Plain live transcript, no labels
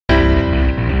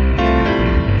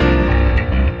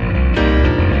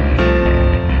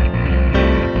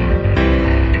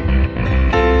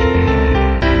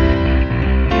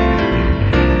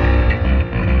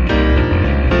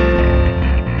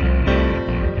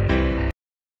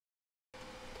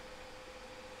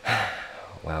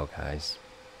guys.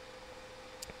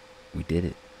 We did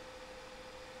it.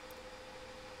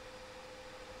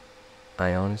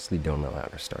 I honestly don't know how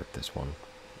to start this one.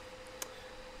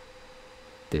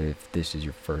 If this is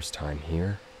your first time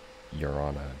here, you're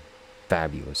on a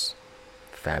fabulous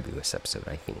episode,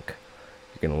 I think.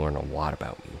 You're going to learn a lot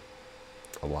about me.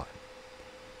 A lot.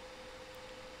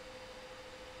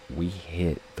 We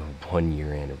hit the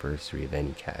 1-year anniversary of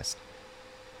AnyCast.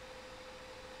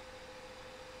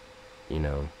 You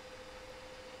know,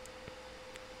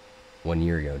 1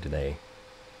 year ago today,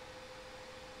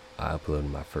 I uploaded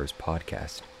my first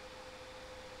podcast.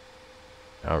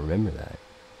 I remember that.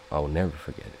 I will never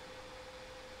forget it.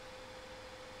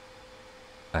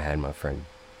 I had my friend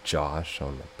Josh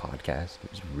on the podcast.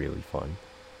 It was really fun.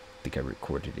 I think I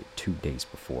recorded it 2 days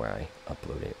before I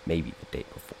uploaded it. Maybe the day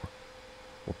before.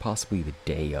 Or possibly the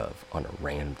day of, on a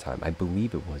random time. I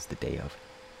believe it was the day of.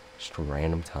 Just a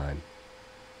random time.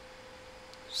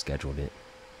 Scheduled it.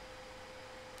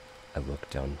 I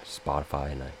looked on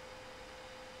Spotify and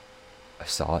I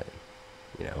saw it,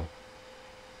 you know.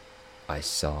 I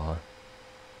saw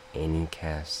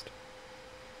AnyCast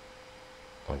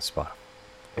on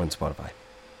Spotify.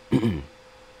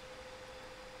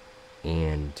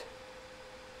 And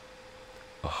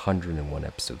 101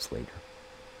 episodes later,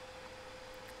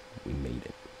 we made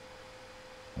it.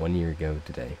 1 year ago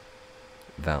today,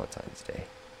 Valentine's Day,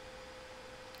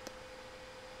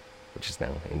 which is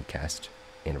now AnyCast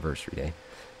anniversary day.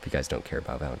 If you guys don't care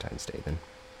about Valentine's Day, then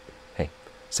hey,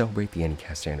 celebrate the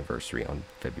AnyCast anniversary on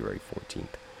February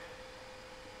 14th.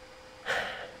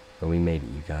 But we made it,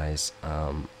 you guys.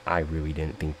 I really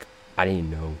didn't think, I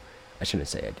didn't know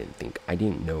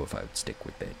if I would stick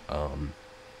with it.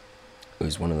 It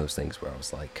was one of those things where I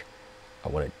was like, I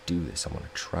want to do this, I want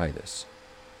to try this.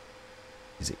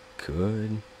 Is it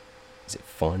good? Is it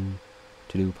fun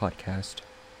to do a podcast?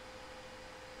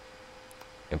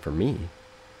 And for me,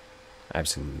 I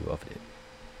absolutely loved it.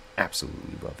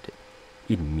 Absolutely loved it.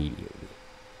 Immediately.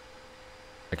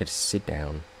 I got to sit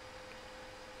down,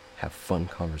 have fun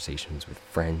conversations with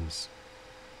friends,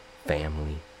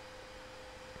 family,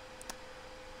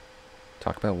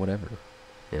 talk about whatever,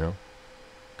 you know?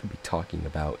 Could be talking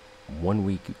about 1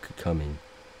 week you could come in,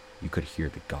 you could hear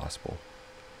the gospel.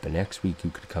 The next week you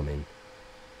could come in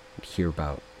and hear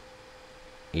about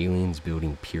aliens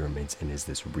building pyramids and is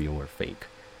this real or fake?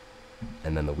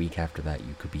 And then the week after that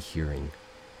you could be hearing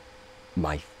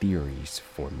my theories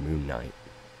for Moon Knight.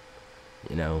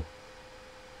 You know?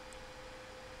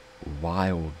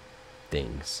 Wild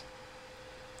things.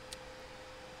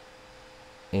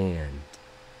 And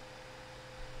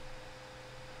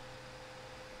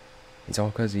it's all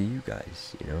because of you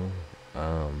guys, you know?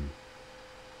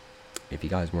 If you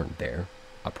guys weren't there,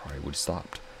 I probably would have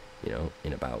stopped. You know,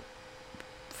 in about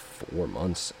 4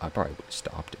 months, I probably would have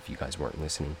stopped if you guys weren't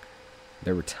listening.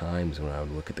 There were times when I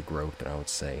would look at the growth and I would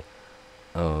say,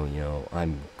 oh, you know,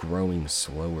 I'm growing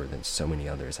slower than so many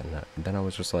others. And then I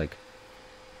was just like,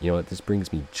 you know what, this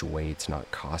brings me joy. It's not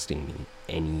costing me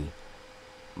any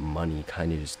money,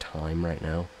 kind of just time right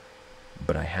now.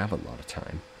 But I have a lot of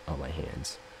time on my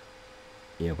hands.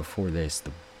 You know, before this,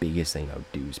 the biggest thing I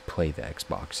would do is play the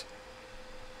Xbox.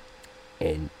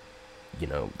 And, you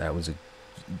know, there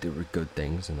were good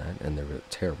things in that, and there were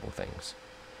terrible things.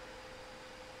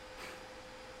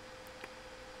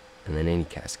 And then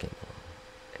AnyCast came along,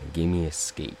 and it gave me an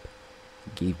escape.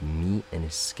 It gave me an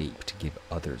escape to give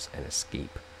others an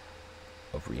escape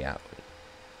of reality.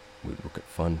 We'd look at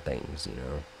fun things, you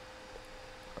know.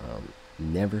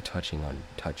 Never touching on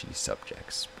touchy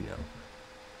subjects, you know.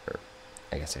 Or,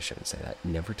 I guess I shouldn't say that.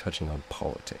 Never touching on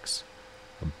politics.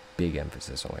 A big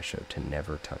emphasis on my show to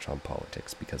never touch on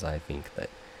politics, because I think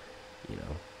that, you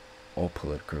know, all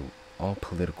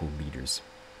political leaders,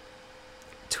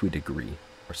 to a degree,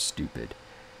 are stupid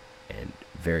and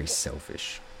very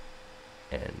selfish.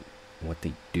 And what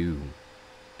they do,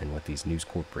 and what these news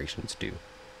corporations do,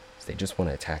 is they just want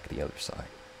to attack the other side.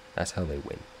 That's how they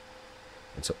win.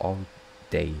 And so all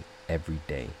day, every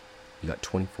day, you got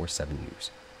 24/7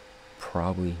 news.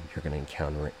 Probably you're going to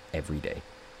encounter it every day.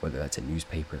 Whether that's a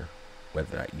newspaper,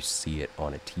 whether that you see it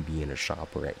on a TV in a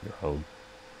shop or at your home,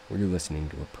 or you're listening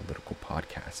to a political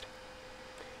podcast.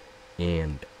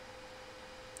 And,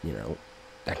 you know,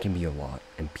 that can be a lot,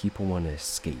 and people want to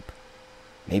escape.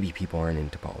 Maybe people aren't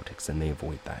into politics and they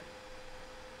avoid that.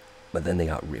 But then they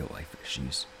got real life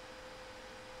issues.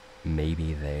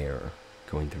 Maybe they're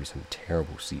going through some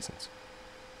terrible seasons.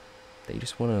 They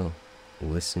just want to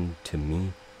listen to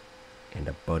me and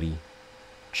a buddy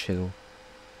chill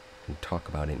and talk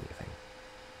about anything.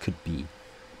 Could be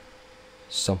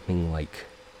something like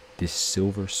this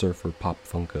Silver Surfer Pop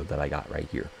Funko that I got right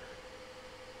here.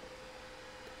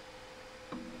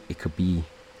 it could be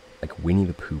like Winnie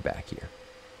the Pooh back here.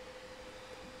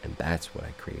 And that's what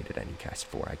I created AnyCast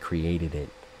for. I created it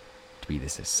to be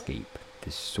this escape,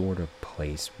 this sort of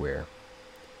place where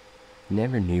you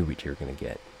never knew what you were going to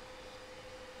get.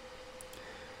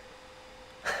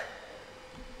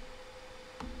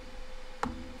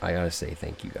 I gotta say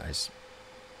thank you guys.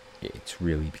 It's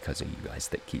really because of you guys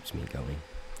that keeps me going,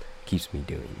 keeps me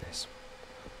doing this.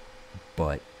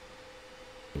 But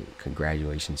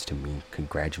congratulations to me,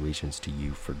 congratulations to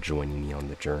you for joining me on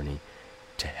the journey,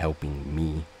 to helping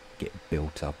me get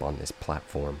built up on this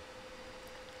platform.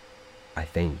 I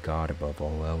thank God above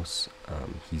all else.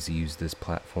 He's used this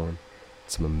platform in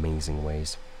some amazing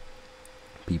ways.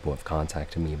 People have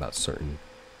contacted me about certain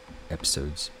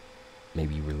episodes,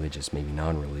 maybe religious, maybe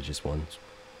non-religious ones.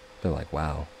 They're like,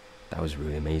 wow, that was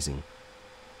really amazing.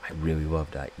 I really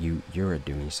love that. You're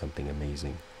doing something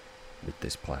amazing with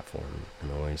this platform.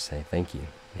 And I always say thank you,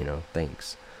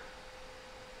 thanks.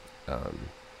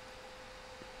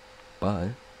 But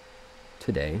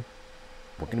today,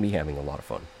 we're going to be having a lot of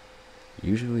fun.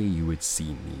 Usually you would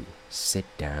see me sit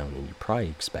down and you probably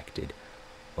expected,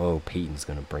 oh, Peyton's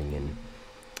going to bring in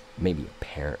maybe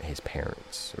his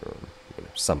parents, or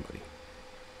somebody.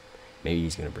 Maybe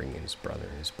he's going to bring in his brother.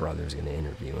 His brother's going to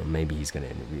interview him. Maybe he's going to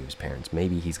interview his parents.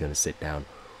 Maybe he's going to sit down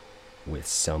with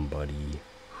somebody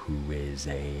who is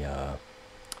a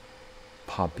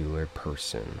popular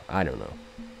person. I don't know.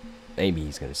 Maybe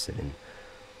he's going to sit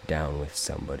down with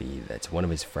somebody that's one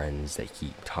of his friends that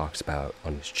he talks about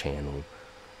on his channel.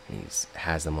 And he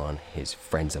has them on his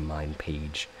Friends of Mine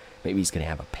page. Maybe he's going to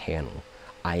have a panel.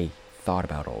 I thought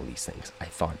about all these things. I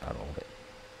thought about all of it.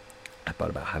 I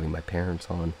thought about having my parents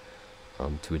on.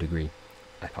 To a degree.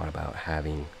 I thought about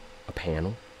having a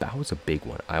panel. That was a big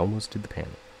one. I almost did the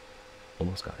panel.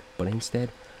 Almost got it. But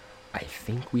instead, I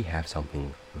think we have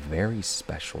something very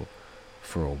special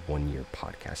for a 1-year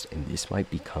podcast. And this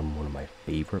might become one of my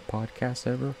favorite podcasts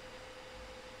ever.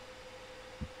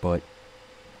 But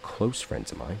close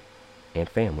friends of mine and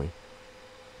family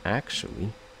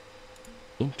actually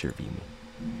interview me.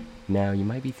 Now, you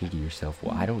might be thinking to yourself,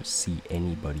 well, I don't see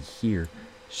anybody here.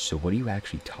 So what are you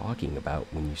actually talking about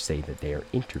when you say that they are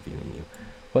interviewing you?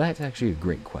 Well, that's actually a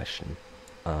great question.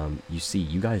 You see,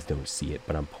 you guys don't see it,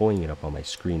 but I'm pulling it up on my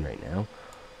screen right now.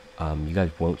 You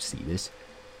guys won't see this.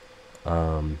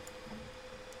 But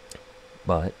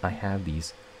I have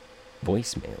these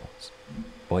voicemails,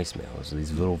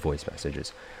 these little voice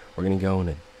messages. We're going to go in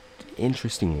an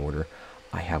interesting order.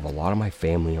 I have a lot of my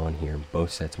family on here,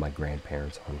 both sets of my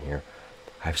grandparents on here.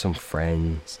 I have some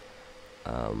friends.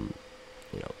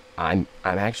 I'm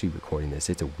actually recording this.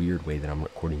 It's a weird way that I'm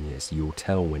recording this. You'll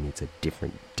tell when it's a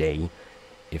different day,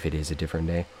 if it is a different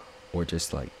day, or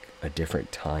just like a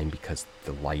different time, because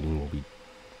the lighting will be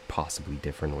possibly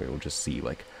different, or you'll just see,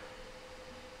 like,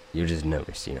 you'll just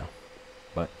notice,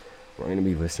 But we're going to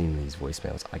be listening to these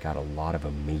voicemails. I got a lot of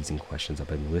amazing questions. I've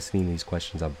been listening to these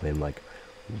questions. I've been like,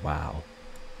 wow,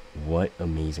 what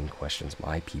amazing questions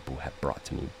my people have brought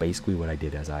to me. Basically what I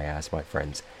did is I asked my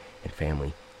friends and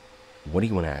family, what do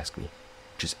you want to ask me?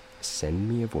 Just send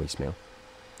me a voicemail.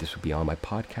 This will be on my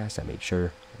podcast. I made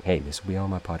sure, hey, this will be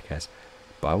on my podcast.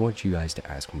 But I want you guys to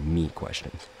ask me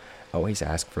questions. I always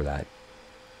ask for that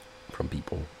from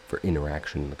people, for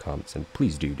interaction in the comments. And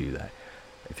please do that.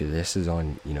 If this is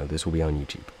on, this will be on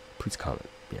YouTube. Please comment,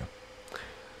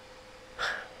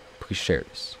 Please share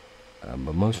this.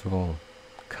 But most of all,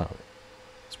 comment.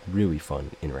 It's really fun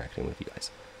interacting with you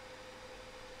guys.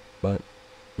 But,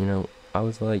 I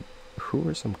was like, who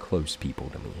are some close people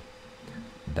to me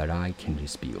that I can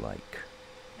just be like,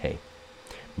 hey,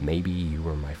 maybe you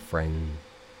are my friend,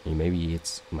 maybe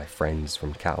it's my friends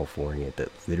from California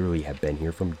that literally have been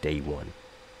here from day one.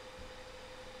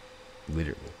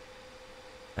 Literally.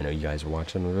 I know you guys are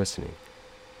watching or listening,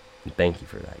 and thank you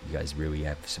for that. You guys really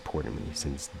have supported me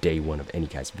since day one of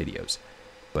AnyCast videos.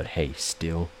 But hey,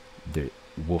 still,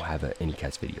 we'll have an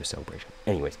AnyCast video celebration.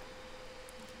 Anyways,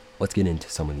 let's get into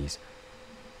some of these.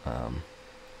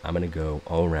 I'm going to go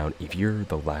all around. If you're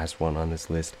the last one on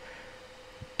this list,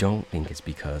 don't think it's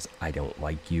because I don't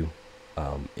like you.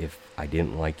 If I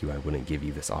didn't like you, I wouldn't give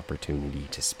you this opportunity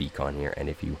to speak on here. And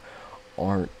if you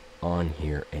aren't on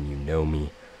here and you know me,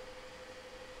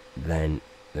 then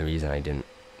the reason I didn't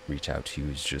reach out to you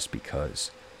is just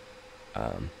because,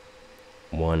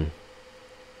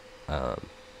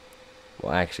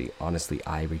 honestly,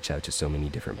 I reach out to so many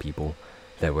different people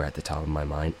that were at the top of my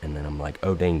mind, and then I'm like,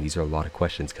 oh dang, these are a lot of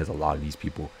questions, because a lot of these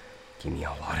people give me a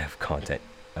lot of content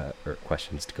or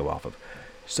questions to go off of.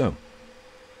 So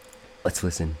let's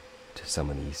listen to some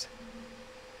of these.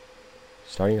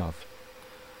 Starting off,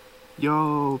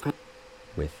 Yo,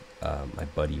 with my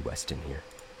buddy Weston here.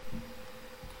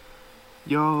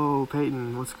 Yo,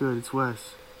 Peyton, what's good? It's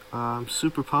Wes. I'm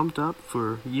super pumped up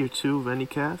for year 2 of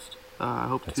AnyCast. I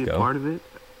hope to Let's be a go. part of it.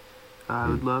 I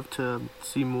Hmm. would love to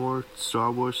see more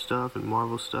Star Wars stuff and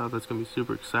Marvel stuff. That's going to be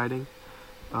super exciting.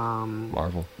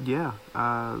 Marvel. Yeah,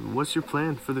 what's your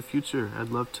plan for the future? I'd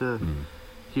love to Hmm.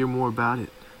 hear more about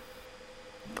it.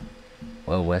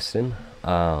 Well, Weston,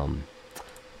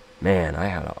 man,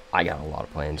 I got a lot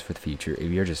of plans for the future.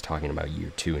 If you're just talking about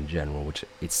year 2 in general, which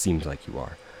it seems like you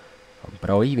are.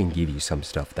 But I'll even give you some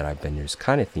stuff that I've been just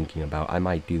kind of thinking about. I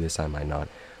might do this, I might not.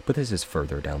 But this is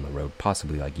further down the road,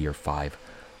 possibly like year 5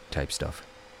 type stuff.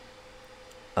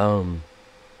 One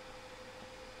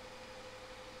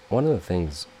of the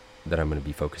things that I'm going to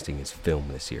be focusing is film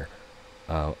this year.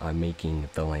 I'm making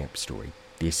The Lamp Story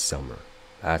this summer.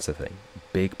 That's the thing.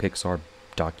 Big Pixar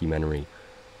documentary.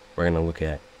 We're going to look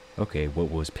at, okay,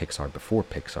 what was Pixar before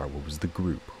Pixar? What was the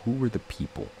group? Who were the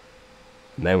people?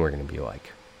 And then we're going to be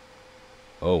like,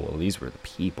 oh, well, these were the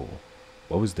people.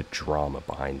 What was the drama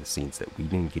behind the scenes that we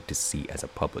didn't get to see as a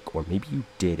public? Or maybe you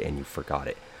did and you forgot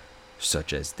it.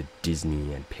 Such as the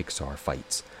Disney and Pixar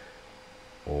fights.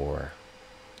 Or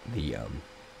the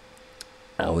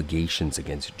allegations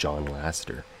against John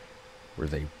Lasseter. Were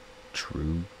they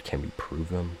true? Can we prove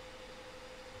them?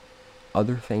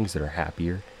 Other things that are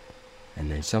happier. And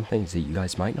then some things that you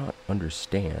guys might not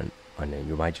understand. And then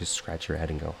you might just scratch your head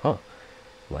and go, huh.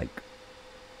 Like,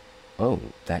 oh,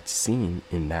 that scene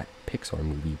in that Pixar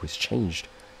movie was changed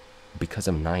because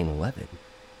of 9/11.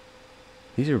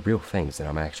 These are real things that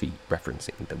I'm actually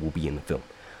referencing that will be in the film.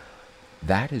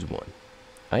 That is one.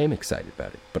 I am excited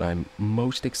about it, but I'm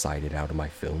most excited out of my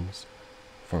films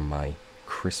for my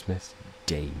Christmas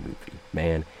Day movie.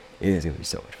 Man, it is going to be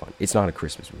so much fun. It's not a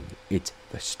Christmas movie. It's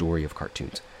the story of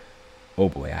cartoons. Oh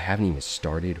boy, I haven't even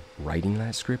started writing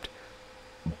that script,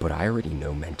 but I already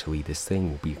know mentally this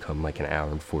thing will become like an hour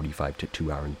and 45 to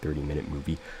 2 hour and 30 minute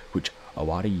movie, which a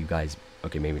lot of you guys,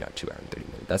 okay, maybe not 2 hour and 30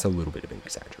 minutes, that's a little bit of an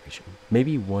exaggeration.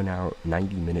 Maybe 1 hour,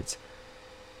 90 minutes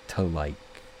to like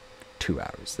 2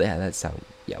 hours. Yeah, that sounds,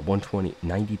 120,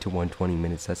 90 to 120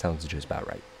 minutes, that sounds just about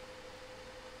right.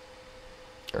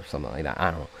 Or something like that, I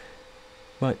don't know.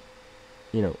 But,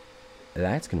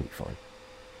 that's going to be fun.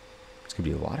 It's going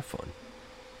to be a lot of fun.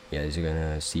 You guys are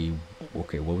gonna see,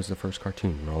 okay, what was the first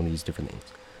cartoon and all these different things.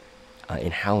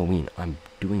 In Halloween, I'm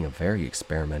doing a very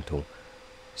experimental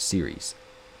series.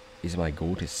 Is my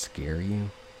goal to scare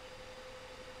you?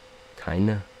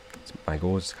 Kinda. My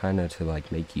goal is kinda to like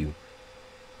make you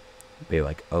be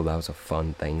like, oh, that was a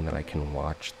fun thing that I can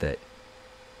watch that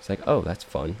it's like, oh, that's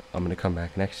fun. I'm gonna come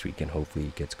back next week and hopefully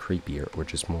it gets creepier or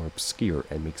just more obscure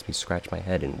and makes me scratch my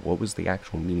head and what was the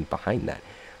actual meaning behind that.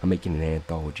 I'm making an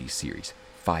anthology series.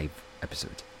 5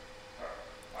 episodes.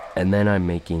 And then I'm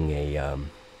making a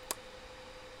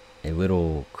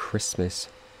little Christmas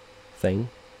thing.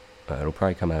 It'll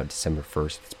probably come out December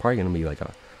 1st. It's probably going to be like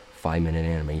a 5-minute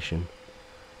animation.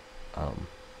 I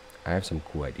have some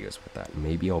cool ideas with that.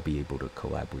 Maybe I'll be able to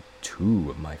collab with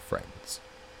 2 of my friends.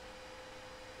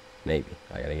 Maybe.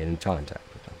 I gotta get in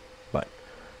contact with them. But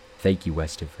thank you,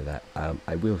 Weston, for that.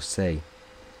 I will say,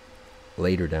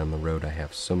 later down the road, I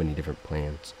have so many different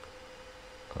plans.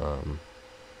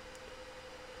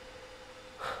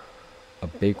 A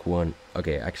big one.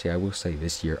 Okay, actually, I will say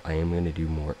this year I am going to do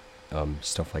more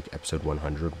stuff like episode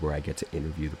 100 where I get to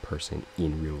interview the person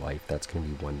in real life. That's going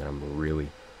to be one that I'm really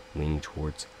leaning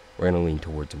towards. We're going to lean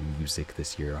towards music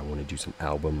this year. I want to do some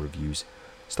album reviews,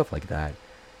 stuff like that.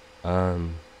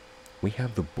 We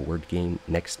have the board game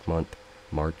next month.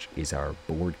 March is our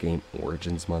board game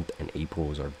origins month, and April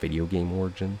is our video game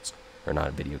origins. Or not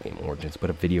a video game origins, but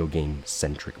a video game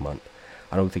centric month.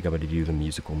 I don't think I'm going to do the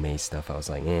musical May stuff. I was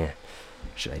like,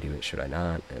 should I do it? Should I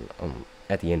not? And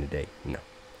at the end of the day, no,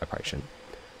 I probably shouldn't.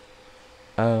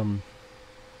 Down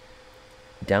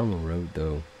the road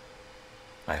though,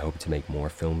 I hope to make more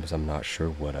films. I'm not sure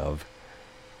what of.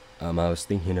 I was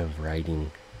thinking of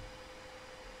writing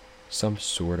some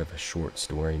sort of a short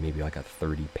story, maybe like a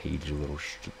 30-page little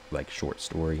short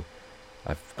story.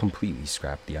 I've completely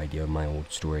scrapped the idea of my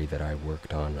old story that I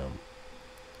worked on,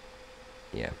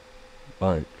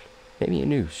 but maybe a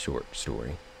new short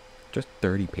story. Just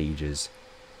 30 pages.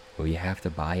 Will you have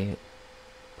to buy it?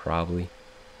 Probably.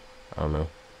 I don't know.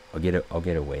 I'll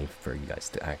get a way for you guys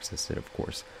to access it, of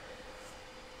course.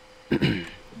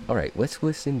 Alright, let's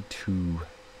listen to...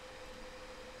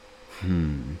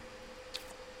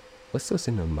 Let's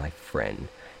listen to my friend.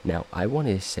 Now, I want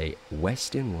to say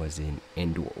Weston was in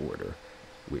Endor Order,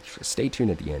 which, stay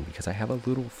tuned at the end because I have a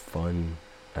little fun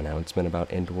announcement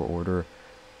about Endor Order.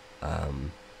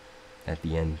 at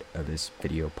the end of this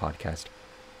video podcast.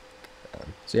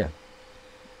 So yeah,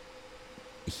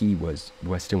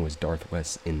 Weston was Darth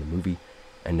West in the movie,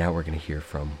 and now we're gonna hear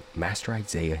from Master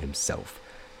Isaiah himself.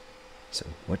 So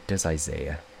what does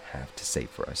Isaiah have to say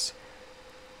for us?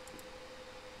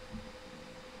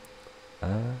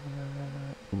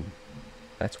 Ooh,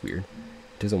 that's weird.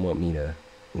 It doesn't want me to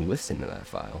listen to that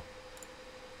file.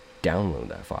 Download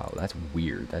that file. That's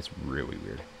weird. That's really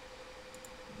weird.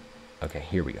 Okay,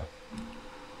 here we go.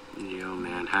 Yo,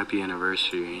 man, happy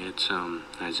anniversary. It's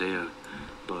Isaiah.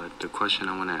 But the question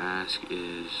I want to ask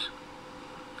is,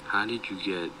 how did you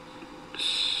get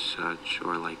such,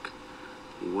 or like,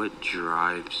 what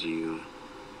drives you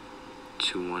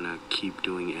to want to keep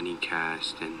doing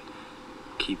AnyCast and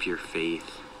keep your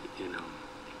faith,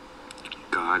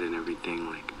 God and everything?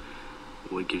 Like,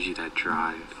 what gives you that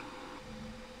drive?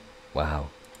 Wow,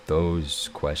 those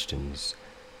questions,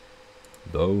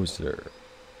 those are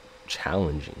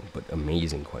challenging but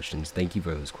amazing questions. Thank you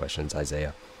for those questions,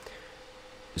 Isaiah.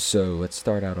 So let's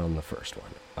start out on the first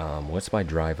one. What's my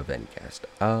drive of AnyCast?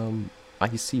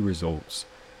 I see results.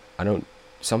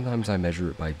 Sometimes I measure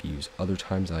it by views. Other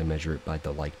times I measure it by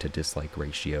the like to dislike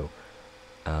ratio.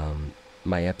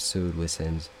 My episode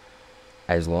listens.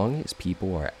 As long as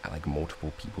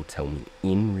multiple people tell me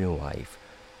in real life,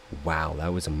 wow,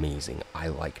 that was amazing, I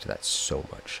liked that so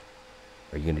much,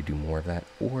 are you going to do more of that?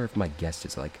 Or if my guest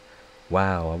is like,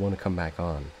 wow, I want to come back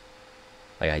on.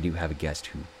 Like, I do have a guest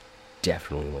who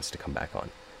definitely wants to come back on.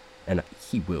 And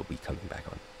he will be coming back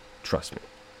on. Trust me.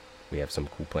 We have some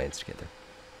cool plans together.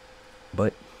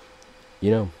 But,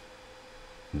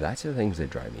 that's the things that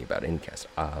drive me about AnyCast.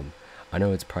 I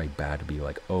know it's probably bad to be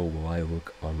like, oh, well, I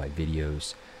look on my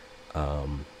videos,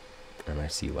 and I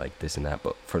see like this and that.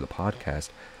 But for the podcast,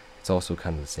 it's also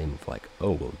kind of the same of like,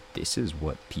 oh, well, this is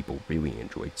what people really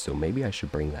enjoyed, so maybe I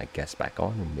should bring that guest back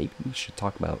on, and maybe we should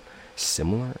talk about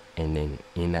similar, and then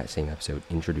in that same episode,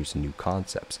 introduce new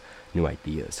concepts, new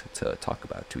ideas to talk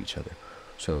about to each other.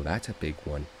 So that's a big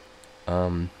one.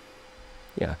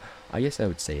 Yeah, I guess I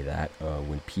would say that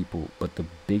but the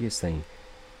biggest thing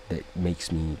that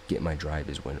makes me get my drive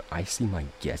is when I see my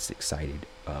guests excited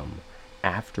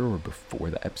after or before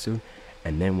the episode,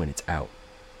 and then when it's out,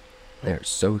 they're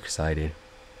so excited,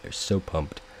 they're so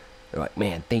pumped, they're like,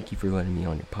 man, thank you for letting me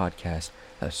on your podcast,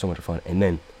 that was so much fun. And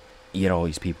then you get all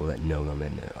these people that know them,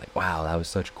 and they're like, wow, that was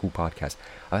such a cool podcast.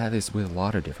 I've had this with a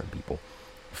lot of different people.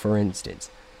 For instance,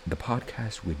 the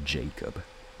podcast with Jacob,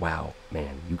 wow,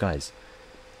 man, you guys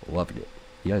loved it.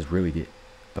 You guys really did.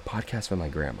 The podcast with my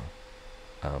grandma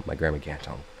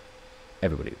Gantong,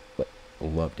 everybody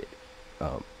loved it.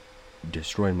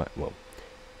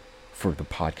 For the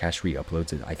podcast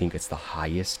re-uploads, I think it's the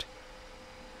highest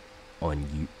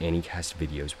on AnyCast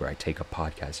videos where I take a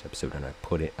podcast episode and I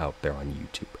put it out there on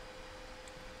YouTube.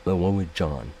 The one with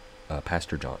John,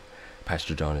 Pastor John.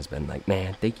 Pastor John has been like,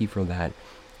 man, thank you for that.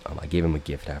 I gave him a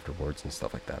gift afterwards and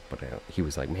stuff like that, but he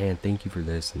was like, man, thank you for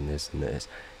this and this and this,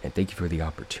 and thank you for the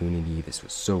opportunity. This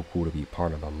was so cool to be a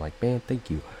part of. I'm like, man, thank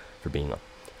you for being on.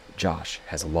 Josh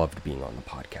has loved being on the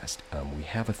podcast. We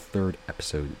have a third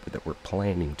episode that we're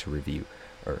planning to review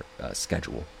or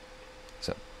schedule,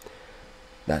 so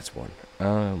that's one.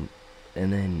 And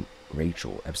then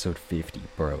Rachel, episode 50,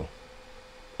 bro.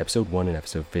 Episode 1 and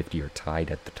episode 50 are tied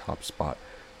at the top spot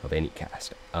of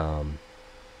AnyCast.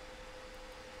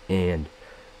 And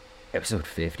episode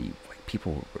 50,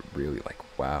 people were really like,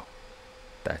 wow,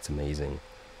 that's amazing.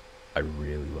 I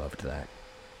really loved that.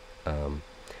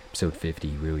 Episode 50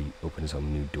 really opens up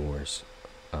new doors.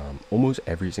 Almost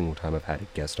every single time I've had a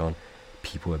guest on,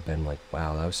 people have been like,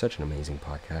 wow, that was such an amazing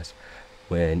podcast.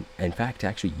 When, in fact,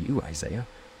 actually you, Isaiah,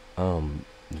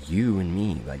 you and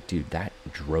me, dude, that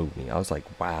drove me. I was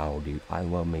like, wow, dude, I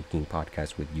love making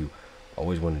podcasts with you.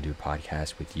 Always want to do a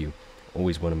podcast with you.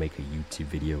 Always want to make a YouTube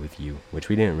video with you, which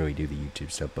we didn't really do the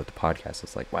YouTube stuff, but the podcast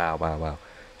was like, wow,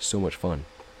 so much fun.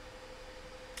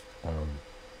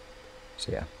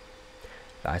 So yeah,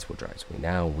 that's what drives me.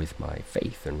 Now with my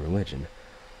faith and religion,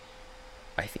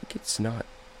 I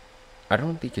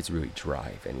don't think it's really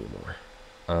drive anymore.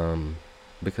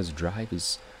 Because drive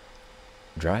is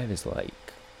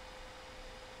like,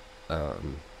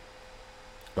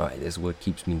 alright, this is what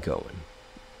keeps me going.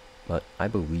 But I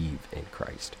believe in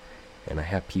Christ, and I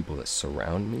have people that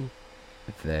surround me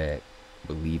that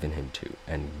believe in him too,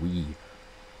 and we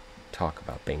talk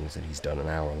about things that he's done in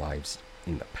our lives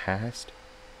in the past,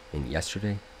 and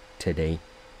yesterday, today,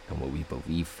 and what we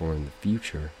believe for in the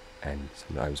future. And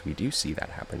sometimes we do see that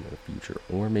happen in the future,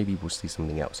 or maybe we'll see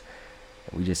something else,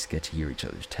 and we just get to hear each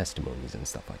other's testimonies and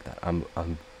stuff like that. I'm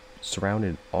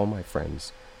surrounded, all my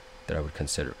friends that I would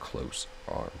consider close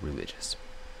are religious.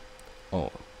 All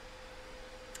of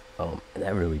them. And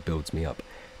that really builds me up,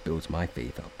 builds my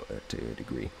faith up to a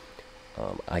degree.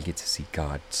 I get to see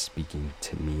God speaking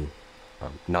to me,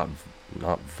 not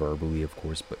verbally, of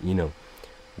course, but you know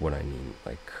what I mean.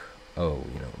 Like, oh,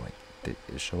 you know, like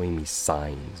showing me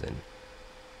signs and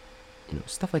you know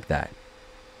stuff like that.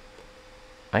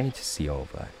 I get to see all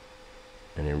of that,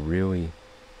 and it really,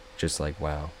 just like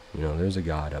wow, you know, there's a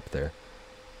God up there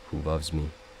who loves me.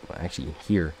 Well, actually,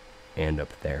 here and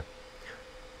up there,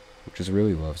 who just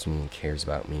really loves me and cares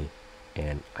about me,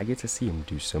 and I get to see him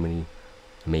do so many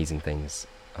amazing things.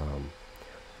 In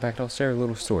fact, I'll share a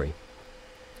little story.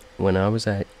 When I was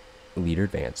at Leader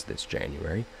Advance this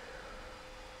January,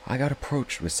 I got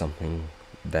approached with something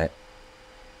that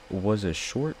was a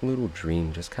short little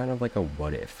dream, just kind of like a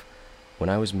what if. When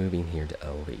I was moving here to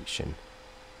Elevation,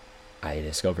 I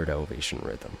discovered Elevation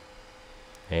Rhythm.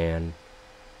 And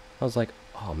I was like,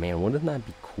 oh man, wouldn't that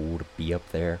be cool to be up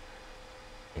there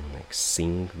and like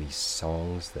sing these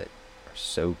songs that are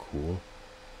so cool?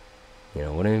 You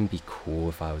know, wouldn't it be cool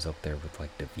if I was up there with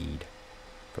like David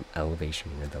from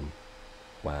Elevation Rhythm?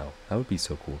 Wow, that would be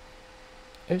so cool.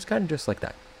 It was kind of just like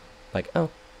that. Like, oh,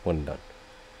 one and done.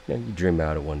 You know, you dream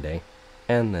about it one day,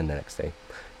 and then the next day,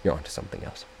 you're on to something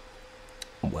else.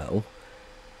 Well,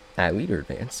 at Leader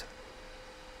Advance,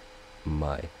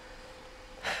 my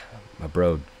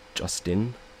bro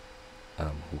Justin,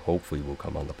 who hopefully will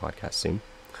come on the podcast soon,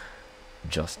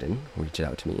 Justin reached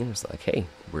out to me and was like, hey,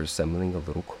 we're assembling a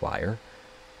little choir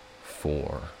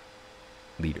for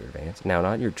Leader Advance. Now,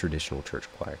 not your traditional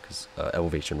church choir, because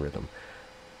Elevation Rhythm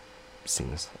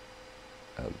sings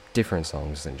different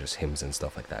songs than just hymns and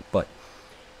stuff like that. But,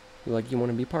 like, you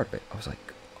want to be part of it. I was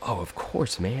like, oh, of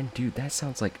course, man. Dude, that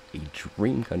sounds like a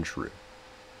dream come true.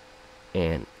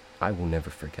 And I will never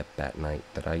forget that night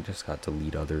that I just got to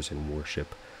lead others in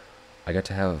worship. I got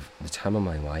to have the time of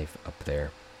my life up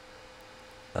there,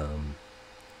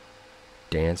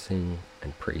 dancing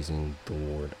and praising the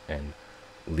Lord and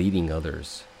leading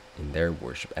others in their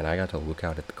worship. And I got to look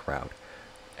out at the crowd,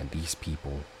 and these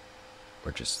people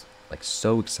were just like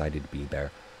so excited to be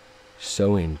there,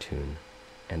 so in tune.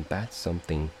 And that's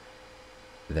something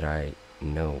that I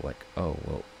know, like, oh,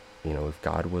 well, you know, if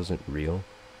God wasn't real,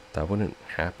 that wouldn't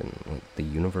happen. Like, the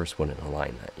universe wouldn't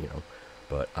align that, you know.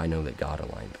 But I know that God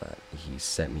aligned that. He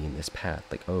set me in this path.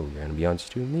 Like, oh, you're going to be on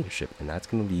student leadership, and that's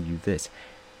going to lead you this.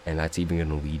 And that's even going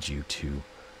to lead you to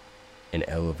an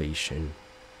elevation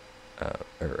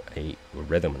or a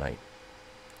rhythm night.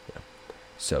 You know?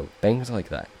 So things like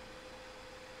that.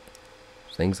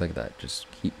 Things like that just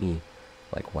keep me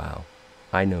like, wow,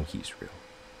 I know he's real.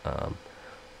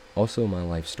 Also, my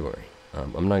life story.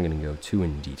 I'm not going to go too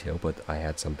in detail, but I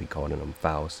had something called an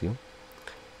omphalocele.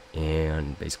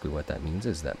 And basically what that means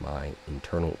is that my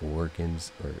internal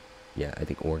organs,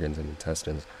 organs and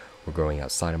intestines were growing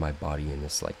outside of my body in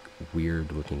this like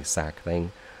weird looking sac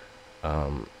thing.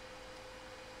 And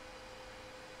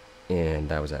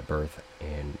that was at birth.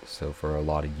 And so for a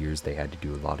lot of years they had to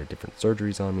do a lot of different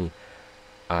surgeries on me.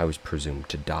 I was presumed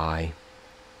to die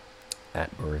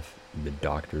at birth. The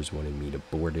doctors wanted me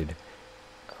aborted,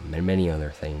 and many other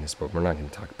things, but we're not going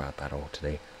to talk about that all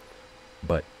today.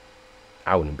 But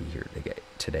I wouldn't be here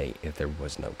today if there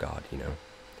was no God, you know?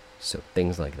 So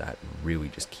things like that really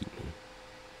just keep me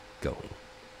going.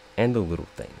 And the little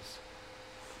things.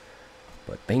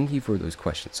 But thank you for those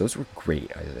questions. Those were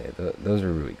great, Isaiah. Those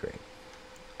are really great.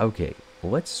 Okay,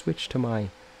 let's switch to my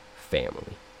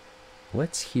family.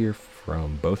 Let's hear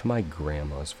from both my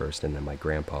grandmas first and then my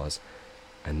grandpas.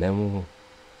 And then we'll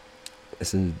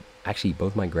listen, actually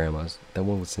both my grandmas. Then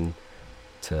we'll listen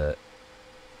to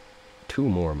two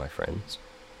more of my friends.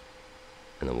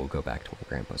 And then we'll go back to my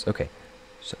grandpas. Okay,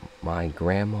 so my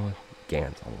grandma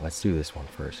Ganton. Let's do this one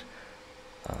first.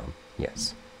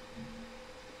 Yes.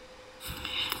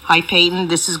 Hi, Peyton.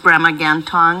 This is Grandma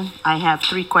Gantong. I have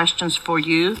 3 questions for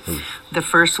you. The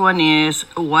first one is,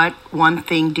 what one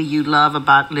thing do you love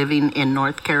about living in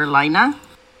North Carolina?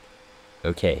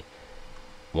 Okay.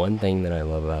 One thing that I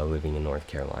love about living in North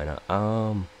Carolina,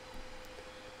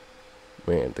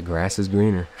 man, the grass is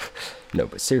greener. No,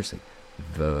 but seriously,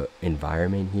 the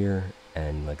environment here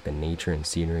and like the nature and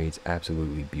scenery, it's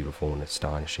absolutely beautiful and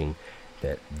astonishing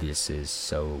that this is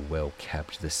so well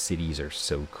kept. The cities are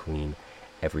so clean.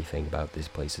 Everything about this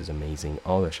place is amazing.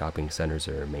 All the shopping centers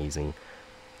are amazing.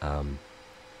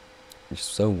 It's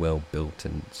so well built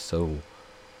and so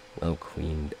well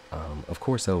cleaned. Of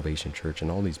course, Elevation Church and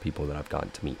all these people that I've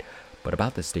gotten to meet. But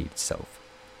about the state itself,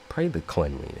 probably the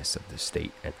cleanliness of the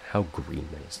state and how green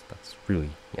it is. That's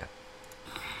really, yeah.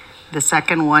 The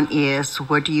second one is,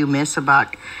 what do you miss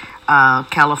about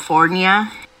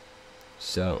California?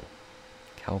 So,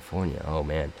 California, oh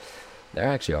man. There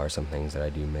actually are some things that I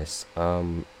do miss.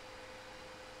 I'd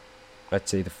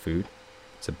say the food.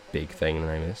 It's a big thing that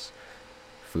I miss.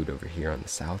 Food over here on the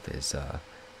south is not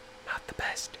the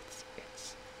best.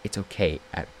 It's okay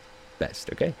at best,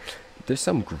 okay? There's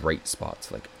some great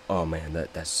spots, like, oh man,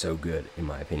 that's so good in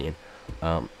my opinion.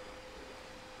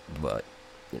 But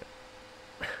you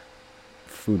know,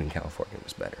 food in California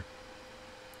was better.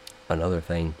 Another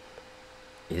thing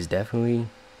is definitely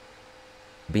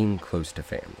being close to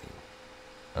family.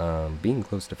 Being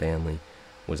close to family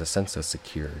was a sense of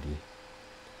security.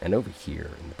 And over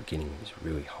here, in the beginning, it was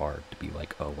really hard to be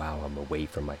like, oh wow, I'm away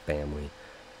from my family.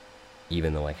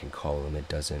 Even though I can call them, it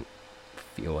doesn't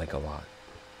feel like a lot.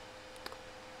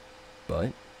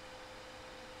 But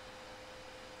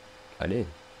I did.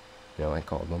 You know, I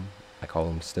called them. I call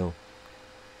them still.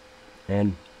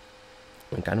 And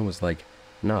it kind of was like,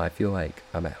 no, I feel like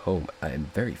I'm at home. I'm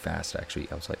very fast, actually.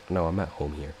 I was like, no, I'm at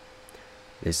home here.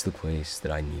 This is the place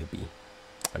that I need to be.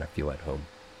 And I feel at home.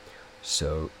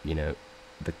 So, you know,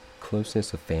 the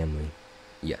closeness of family,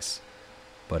 yes.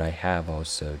 But I have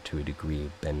also, to a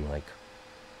degree, been like,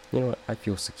 you know what, I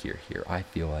feel secure here. I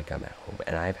feel like I'm at home.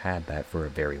 And I've had that for a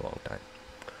very long time.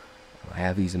 I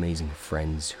have these amazing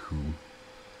friends who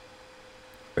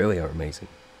really are amazing.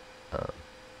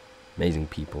 Amazing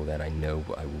people that I know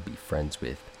I will be friends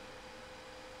with,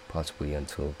 possibly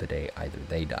until the day either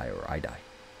they die or I die.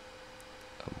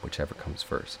 Whichever comes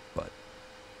first. But,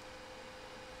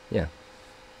 yeah.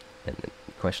 And then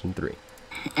question 3.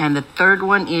 And the third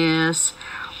one is,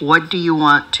 what do you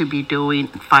want to be doing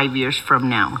 5 years from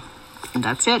now? And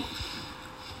that's it.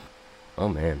 Oh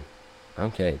man.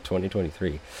 Okay,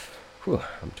 2023. Whew,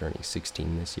 I'm turning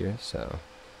 16 this year, so,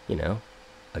 you know,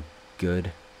 a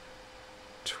good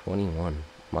 21.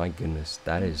 My goodness,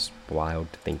 that is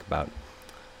wild to think about.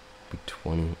 Be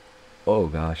 20. Oh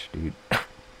gosh, dude.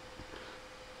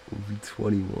 We'll be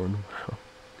 21. Wow.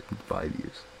 In 5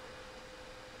 years.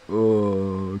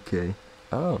 Oh, okay.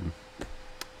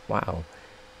 Wow.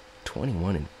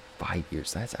 21 in 5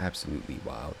 years. That's absolutely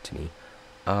wild to me.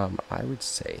 I would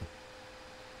say,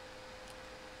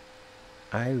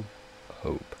 I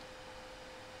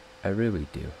really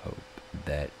do hope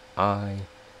that I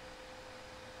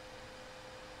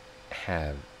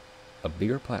have a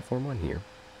bigger platform on here.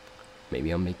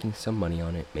 Maybe I'm making some money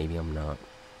on it, maybe I'm not.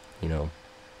 You know,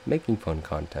 making fun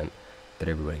content that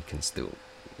everybody can still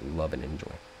love and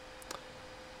enjoy.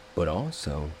 But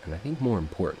also, and I think more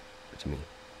important to me,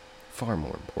 far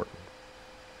more important,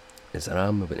 is that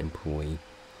I'm an employee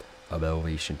of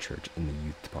Elevation Church in the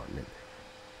youth department.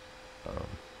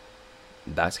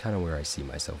 That's kind of where I see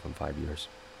myself in 5 years.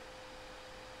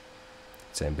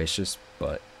 It's ambitious,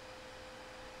 but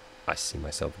I see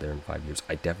myself there in 5 years.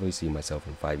 I definitely see myself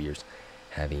in 5 years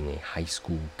having a high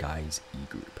school guys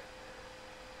e-group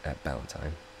at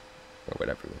Valentine, or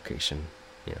whatever location,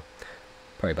 you know,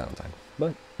 probably Valentine.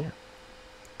 But yeah,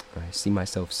 I see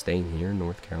myself staying here in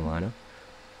North Carolina.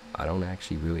 I don't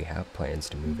actually really have plans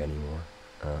to move anymore.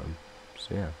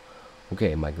 So yeah.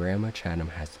 Okay, my grandma Chatham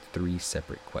has 3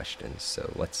 separate questions,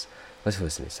 so let's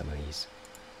listen to some of these,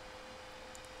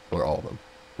 or all of them,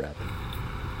 rather.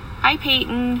 Hi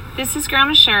Peyton, this is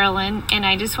Grandma Sherilyn, and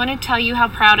I just want to tell you how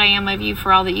proud I am of you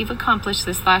for all that you've accomplished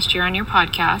this last year on your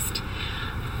podcast.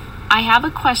 I have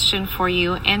a question for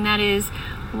you, and that is,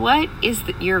 what is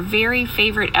your very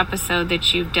favorite episode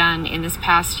that you've done in this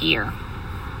past year?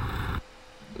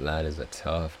 That is a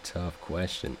tough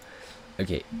question.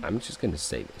 Okay, I'm just going to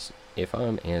say this. If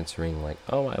I'm answering like,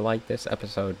 oh, I like this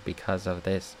episode because of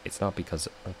this, it's not because,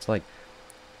 it's like,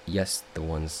 yes, the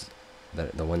one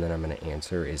that I'm going to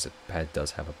answer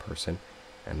does have a person,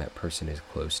 and that person is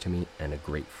close to me and a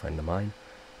great friend of mine,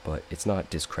 but it's not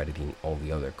discrediting all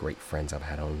the other great friends I've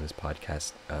had on this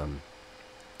podcast.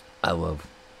 I love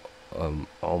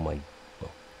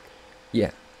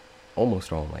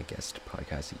almost all my guest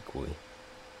podcasts equally.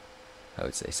 I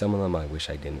would say some of them I wish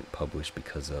I didn't publish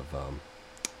because of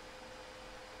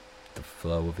the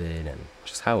flow of it and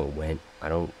just how it went. I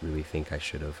don't really think I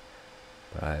should have,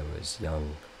 but I was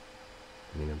young.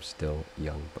 I mean, I'm still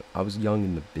young, but I was young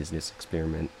in the business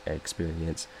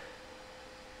experience,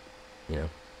 you know.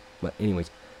 But anyways,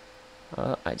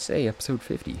 I'd say episode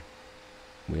 50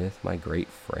 with my great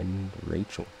friend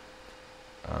Rachel.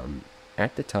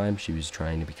 At the time, she was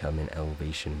trying to become an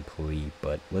Elevation employee,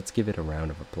 but let's give it a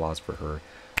round of applause for her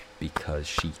because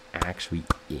she actually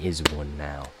is one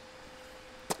now.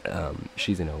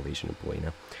 She's an Elevation employee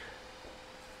now.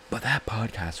 But that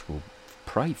podcast will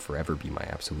probably forever be my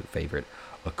absolute favorite.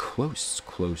 A close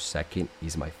second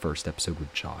is my first episode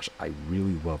with Josh. I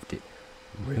really loved it.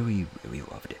 Really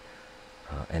loved it.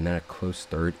 And then a close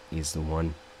third is the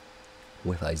one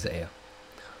with Isaiah.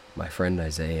 My friend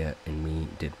Isaiah and me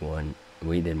did one.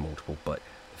 We did multiple, but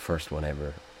the first one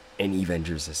ever, Any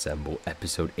Avengers Assemble,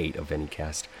 episode 8 of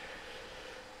AnyCast.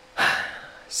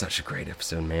 Such a great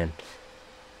episode, man.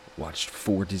 Watched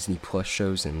 4 Disney Plus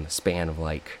shows in the span of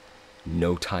like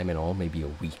no time at all, maybe a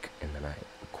week, and then I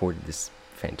recorded this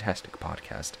fantastic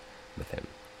podcast with him.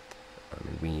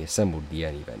 And we assembled the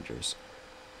Any Avengers.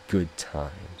 Good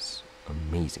times.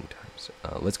 Amazing times.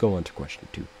 Let's go on to question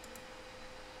 2.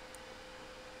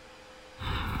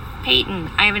 Peyton,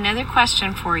 I have another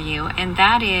question for you, and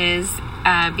that is,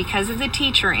 because of the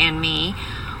teacher in me,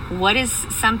 what is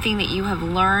something that you have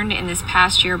learned in this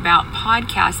past year about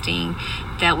podcasting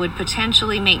that would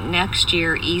potentially make next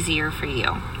year easier for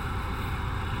you?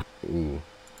 Ooh,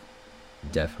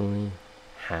 definitely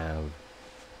have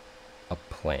a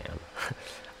plan.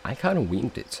 I kind of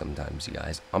winged it sometimes, you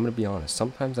guys. I'm going to be honest.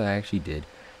 Sometimes I actually did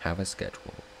have a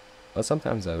schedule. But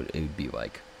sometimes it would be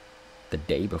like the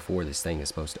day before this thing is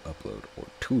supposed to upload, or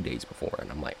 2 days before,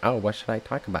 and I'm like, oh, what should I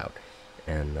talk about?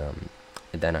 And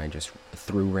then I just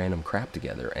threw random crap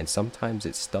together, and sometimes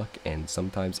it stuck, and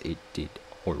sometimes it did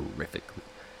horrifically.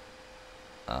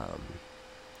 That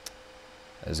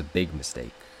was a big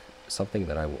mistake. Something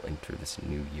that I will enter this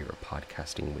new year of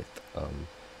podcasting with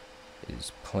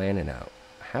is plan it out.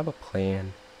 Have a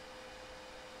plan.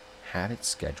 Have it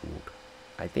scheduled.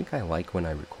 I think I like when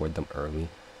I record them early,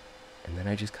 and then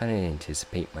I just kind of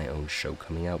anticipate my own show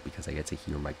coming out because I get to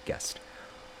hear my guest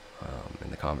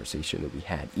and the conversation that we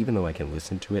had. Even though I can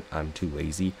listen to it, I'm too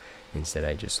lazy. Instead,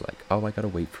 I just like, oh, I gotta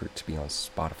wait for it to be on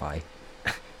Spotify.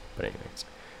 But anyways,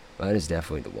 that is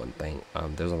definitely the one thing.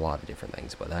 There's a lot of different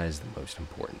things, but that is the most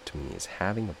important to me, is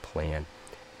having a plan,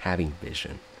 having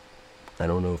vision. I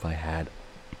don't know if I had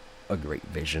a great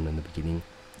vision in the beginning,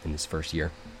 in this first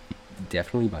year.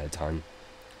 Definitely by the time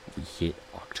we hit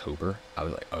October, I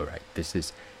was like, alright, this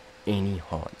is Any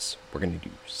Haunts. We're going to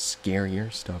do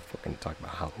scarier stuff. We're going to talk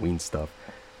about Halloween stuff.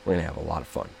 We're going to have a lot of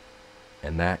fun.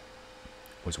 And that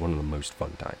was one of the most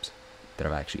fun times that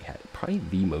I've actually had. Probably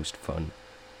the most fun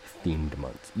themed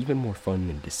month. Even more fun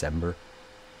than December.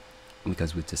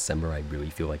 Because with December, I really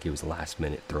feel like it was last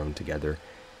minute thrown together.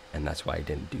 And that's why I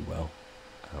didn't do well.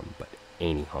 But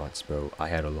Any Haunts, bro, I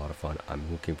had a lot of fun.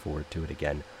 I'm looking forward to it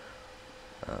again.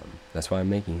 That's why I'm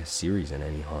making a series in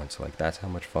Any Haunts. Like, that's how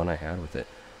much fun I had with it.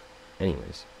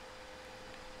 Anyways,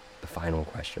 the final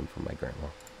question from my grandma.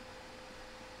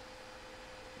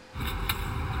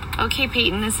 Okay,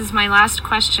 Peyton, this is my last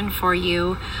question for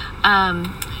you.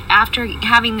 After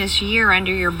having this year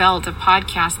under your belt of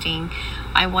podcasting,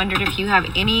 I wondered if you have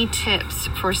any tips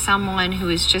for someone who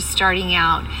is just starting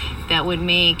out that would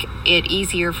make it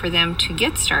easier for them to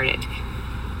get started.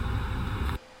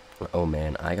 Oh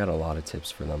man, I got a lot of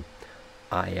tips for them.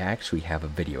 I actually have a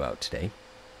video out today.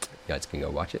 You guys can go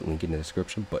watch it, link in the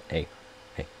description. But hey,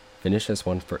 finish this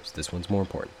one first. This one's more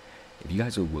important. If you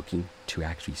guys are looking to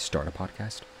actually start a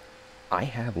podcast, I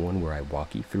have one where I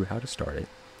walk you through how to start it.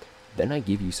 Then I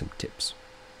give you some tips.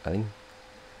 I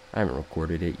haven't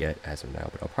recorded it yet as of now,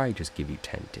 but I'll probably just give you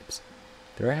 10 tips.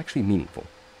 They're actually meaningful.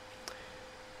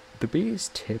 The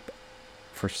biggest tip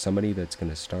for somebody that's going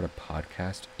to start a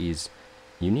podcast is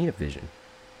you need a vision.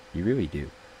 You really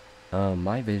do.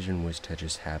 My vision was to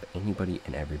just have anybody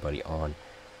and everybody on,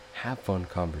 have fun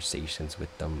conversations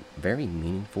with them, very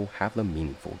meaningful. Have them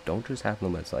meaningful. Don't just have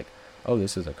them as like, oh,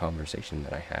 this is a conversation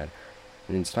that I had.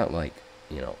 And it's not like,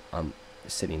 I'm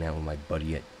sitting out with my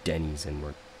buddy at Denny's and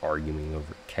we're arguing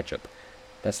over ketchup.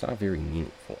 That's not very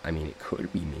meaningful. I mean, it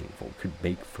could be meaningful. It could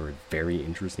make for a very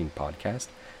interesting podcast.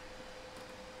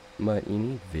 But you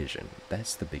need vision.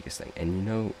 That's the biggest thing. And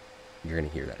you're going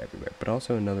to hear that everywhere. But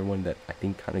also another one that I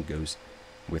think kind of goes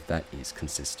with that is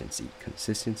consistency.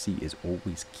 Consistency is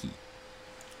always key.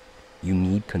 You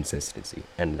need consistency.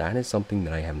 And that is something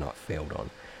that I have not failed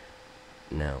on.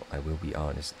 Now, I will be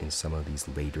honest, in some of these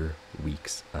later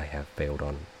weeks, I have failed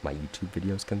on my YouTube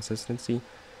videos consistency.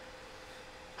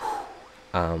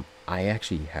 I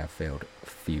actually have failed a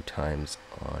few times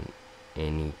on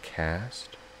AnyCast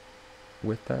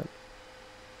with that.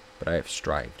 But I have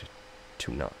strived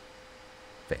to not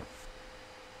fail.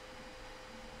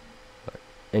 But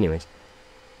anyways,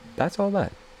 that's all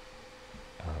that.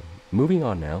 Moving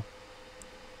on now,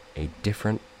 a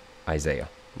different Isaiah.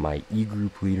 My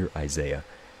e-group leader, Isaiah.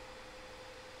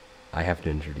 I have to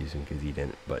introduce him because he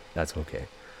didn't, but that's okay.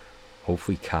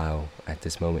 Hopefully Kyle, at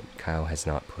this moment, Kyle has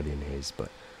not put in his, but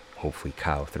hopefully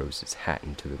Kyle throws his hat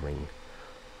into the ring.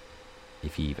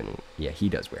 If he even, he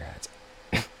does wear hats.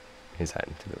 his hat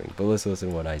into the ring. But let's listen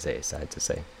to what Isaiah had to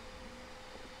say.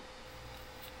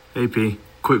 Hey P,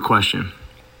 quick question.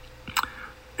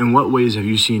 In what ways have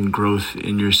you seen growth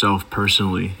in yourself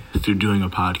personally through doing a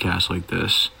podcast like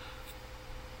this?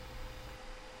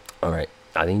 All right.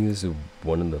 I think this is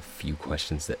one of the few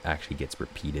questions that actually gets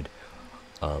repeated.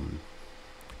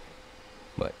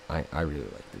 But I really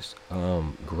like this.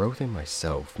 Growth in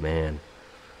myself, man.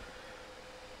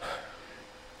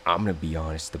 I'm going to be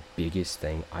honest. The biggest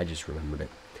thing, I just remembered it.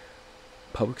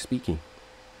 Public speaking.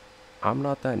 I'm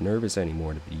not that nervous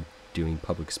anymore to be doing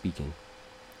public speaking.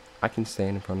 I can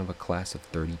stand in front of a class of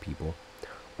 30 people,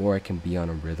 or I can be on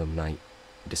a rhythm night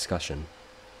discussion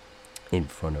in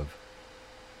front of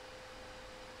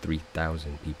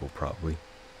 3,000 people probably.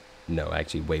 No,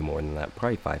 actually way more than that.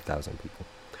 Probably 5,000 people.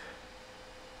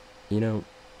 You know,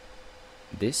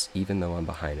 this, even though I'm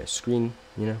behind a screen,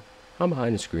 I'm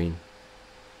behind a screen.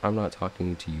 I'm not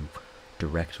talking to you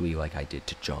directly like I did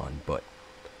to John, but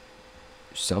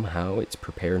somehow it's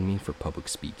prepared me for public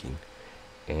speaking.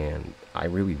 And I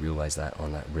really realized that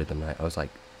on that rhythm night. I was like,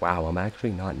 wow, I'm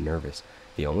actually not nervous.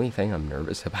 The only thing I'm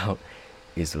nervous about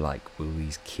is like, will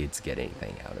these kids get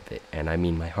anything out of it? And I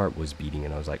mean, my heart was beating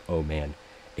and I was like, oh man,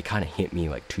 it kind of hit me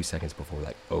like 2 seconds before,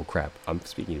 like, oh crap, I'm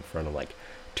speaking in front of like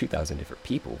 2,000 different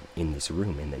people in this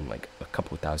room and then like a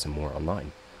couple thousand more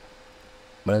online.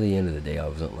 But at the end of the day, I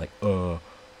wasn't like, I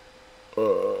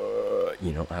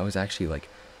was actually like,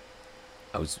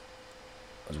 I was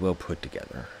well put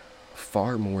together.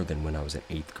 Far more than when I was in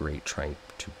 8th grade trying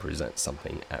to present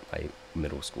something at my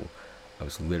middle school. I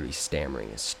was literally stammering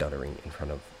and stuttering in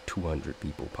front of 200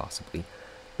 people, possibly,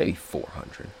 maybe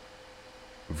 400.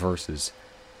 Versus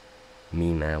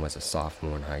me now as a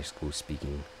sophomore in high school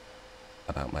speaking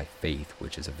about my faith,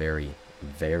 which is a very,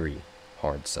 very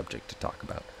hard subject to talk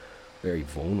about. Very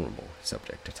vulnerable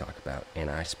subject to talk about. And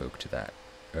I spoke to that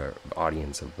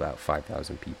audience of about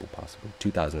 5,000 people, possibly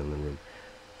 2,000 in the room,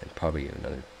 and probably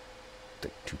another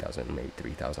 2,000, maybe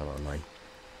 3,000 online.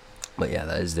 But yeah,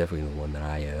 that is definitely the one that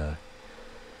I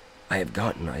have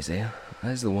gotten, Isaiah.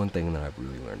 That is the one thing that I've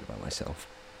really learned about myself.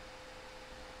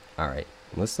 Alright,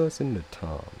 let's listen to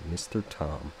Tom, Mr.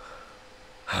 Tom.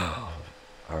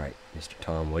 Alright, Mr.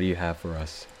 Tom, what do you have for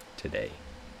us today?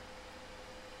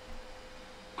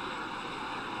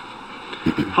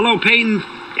 Hello, Peyton.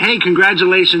 Hey,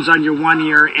 congratulations on your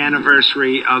 1-year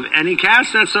anniversary of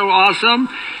AnyCast. That's so awesome.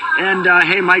 And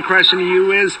hey, my question to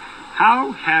you is,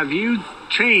 how have you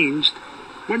changed?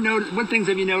 What things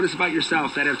have you noticed about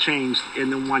yourself that have changed in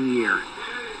the 1 year?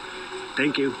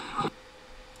 Thank you.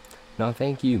 No,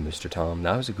 thank you, Mr. Tom.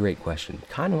 That was a great question.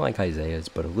 Kind of like Isaiah's,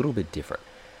 but a little bit different.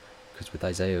 Because with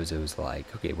Isaiah's, it was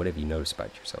like, okay, what have you noticed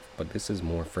about yourself? But this is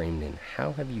more framed in,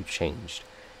 how have you changed?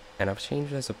 And I've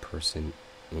changed as a person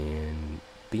in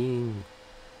being,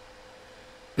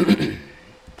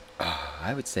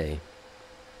 I would say,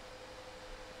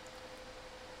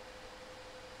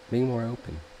 being more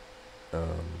open.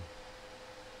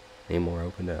 Being more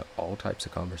open to all types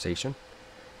of conversation.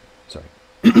 Sorry.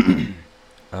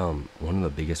 One of the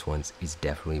biggest ones is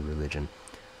definitely religion.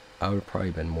 I would have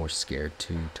probably been more scared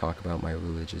to talk about my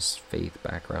religious faith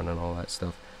background and all that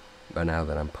stuff. But now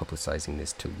that I'm publicizing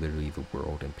this to literally the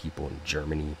world and people in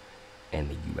Germany and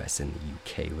the US and the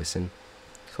UK listen,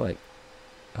 it's like,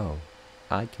 oh,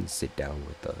 I can sit down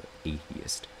with an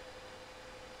atheist.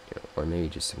 Or maybe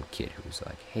just some kid who's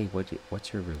like, hey,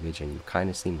 what's your religion? You kind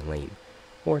of seem lame.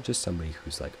 Or just somebody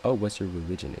who's like, oh, what's your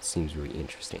religion? It seems really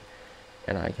interesting.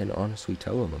 And I can honestly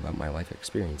tell them about my life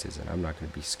experiences, and I'm not going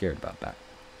to be scared about that.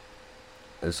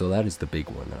 So that is the big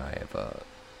one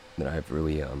that I've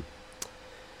really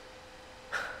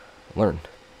learned.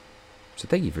 So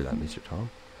thank you for that, Mr.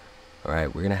 Tom.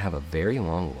 Alright, we're going to have a very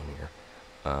long one here.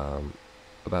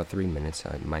 About 3 minutes.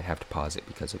 I might have to pause it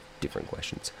because of different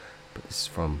questions. But this is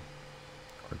from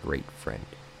our great friend.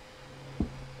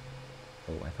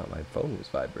 Oh, I thought my phone was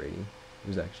vibrating. It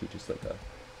was actually just like a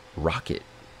rocket.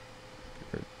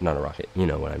 Or, not a rocket, you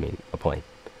know what I mean, a plane.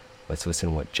 Let's listen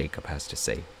to what Jacob has to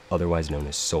say, otherwise known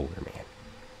as Solar Man.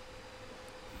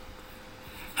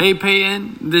 Hey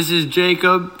Peyton, this is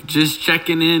Jacob, just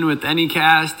checking in with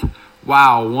AnyCast.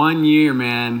 Wow, 1 year,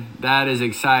 man. That is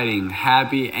exciting.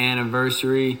 Happy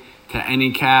anniversary to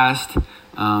AnyCast.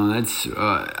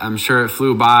 I'm sure it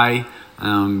flew by.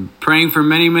 Praying for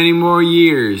many, many more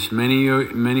years.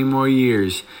 Many more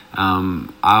years.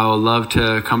 I would love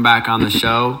to come back on the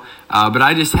show. But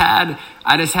I just had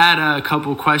a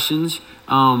couple questions.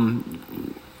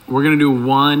 We're gonna do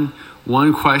one.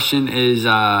 One question is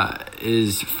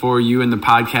for you in the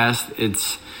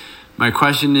podcast. My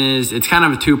question is, it's kind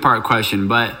of a 2-part question,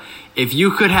 but if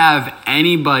you could have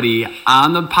anybody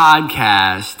on the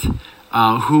podcast,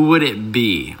 who would it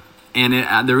be?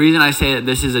 And the reason I say that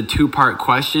this is a 2-part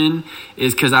question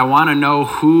is because I want to know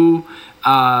who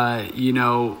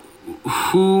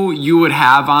you would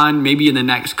have on maybe in the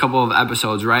next couple of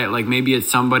episodes, right? Like maybe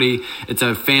it's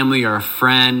a family or a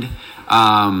friend.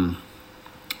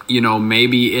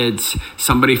 Maybe it's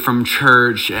somebody from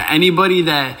church, anybody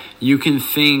that you can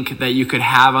think that you could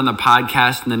have on the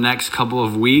podcast in the next couple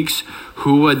of weeks.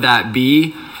 Who would that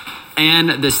be?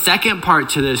 And the second part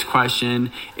to this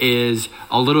question is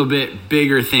a little bit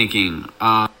bigger thinking.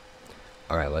 All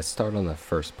right, let's start on the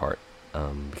first part,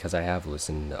 because I have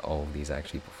listened to all of these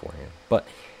actually beforehand. But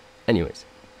anyways,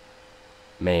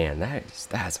 man, that's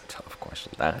a tough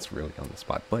question. That's really on the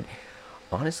spot. But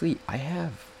honestly, I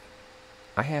have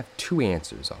 2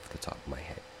 answers off the top of my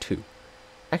head. 2.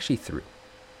 Actually 3.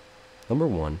 Number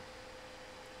 1,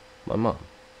 my mom.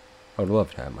 I would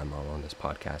love to have my mom on this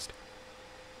podcast.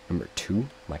 Number 2,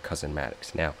 my cousin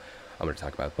Maddox. Now, I'm going to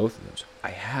talk about both of those. I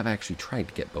have actually tried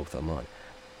to get both of them on.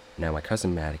 Now, my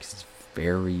cousin Maddox is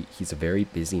he's a very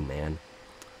busy man.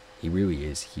 He really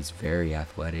is. He's very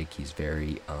athletic. He's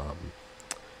very,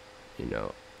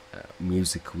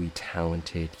 musically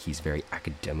talented. He's very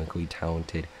academically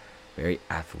talented. Very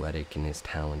athletic in his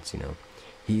talents,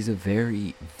 He's a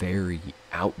very, very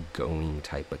outgoing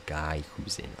type of guy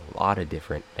who's in a lot of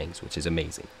different things, which is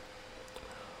amazing.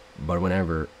 But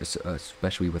whenever,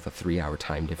 especially with a 3-hour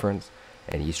time difference,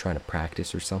 and he's trying to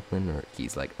practice or something, or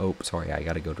he's like, oh, sorry, I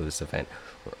gotta go to this event,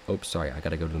 or oh, sorry, I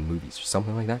gotta go to the movies, or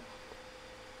something like that,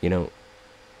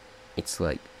 it's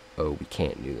like, oh, we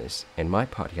can't do this. And my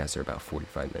podcasts are about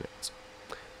 45 minutes.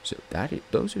 So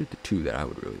those are the 2 that I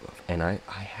would really love. And I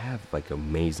have like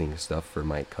amazing stuff for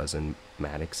my cousin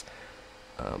Maddox.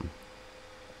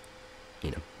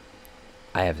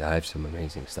 I have some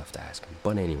amazing stuff to ask him.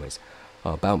 But anyways,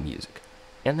 about music.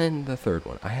 And then the third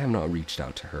one, I have not reached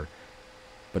out to her,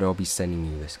 but I'll be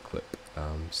sending you this clip.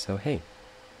 So hey,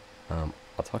 I'll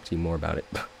talk to you more about it.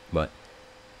 But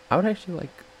I would actually like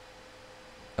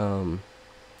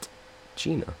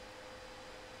Gina.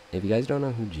 If you guys don't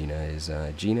know who Gina is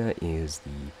the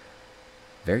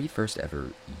very first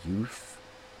ever youth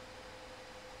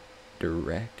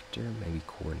director, maybe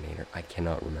coordinator. I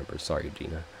cannot remember. Sorry,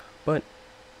 Gina. But,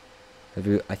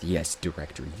 yes,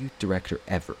 youth director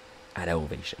ever at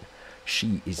Elevation.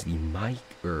 She is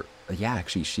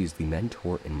she's the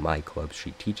mentor in my club.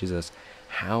 She teaches us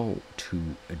how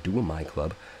to do a my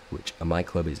club, which a my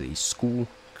club is a school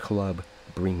club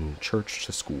bringing church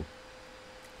to school.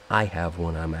 I have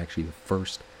one. I'm actually the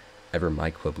first ever my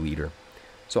club leader.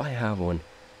 So I have one.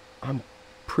 I'm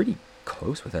pretty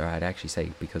close with her, I'd actually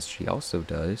say, because she also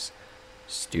does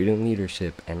student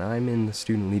leadership, and I'm in the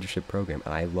student leadership program,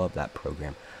 and I love that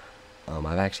program. I've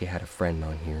actually had a friend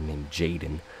on here named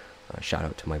Jaden. Shout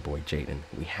out to my boy Jaden.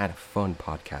 We had a fun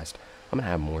podcast. I'm going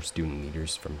to have more student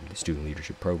leaders from the student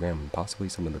leadership program, and possibly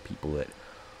some of the people that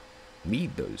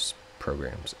lead those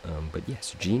programs. But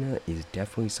yes, Gina is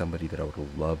definitely somebody that I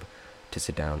would love to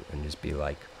sit down and just be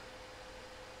like,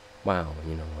 wow,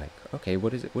 okay,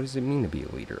 what does it mean to be a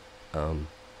leader?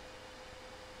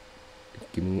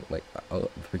 Give me like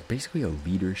basically a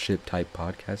leadership type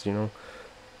podcast,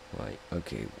 like,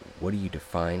 okay, what do you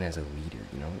define as a leader?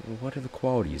 What are the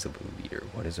qualities of a leader?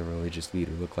 What does a religious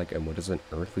leader look like, and what does an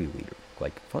earthly leader look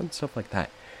like? Fun stuff like that.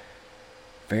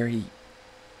 That's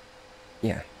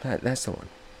the one.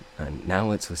 And now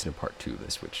let's listen to part 2 of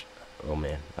this, which, oh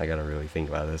man, I gotta really think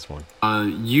about this one.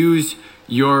 Use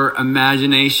your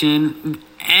imagination.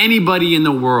 Anybody in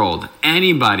the world,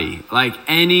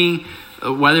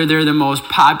 whether they're the most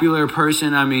popular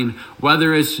person,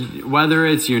 whether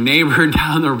it's your neighbor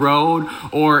down the road,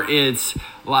 or it's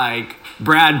like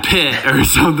Brad Pitt or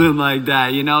something like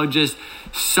that, just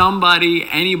somebody,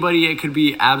 anybody. It could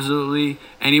be absolutely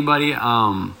anybody.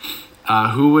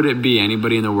 Who would it be?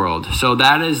 Anybody in the world. So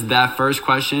that is that first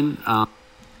question. All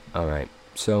right.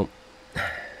 So,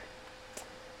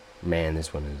 man,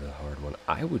 this one is a hard one.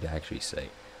 I would actually say,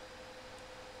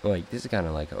 this is kind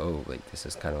of like, this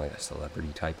is kind of like a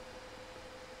celebrity type.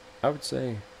 I would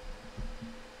say,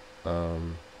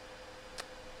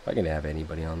 if I could have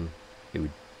anybody on, it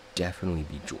would definitely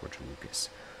be George Lucas.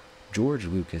 George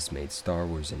Lucas made Star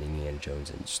Wars and Indiana Jones,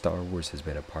 and Star Wars has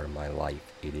been a part of my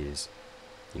life. It is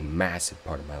a massive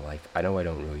part of my life. I know I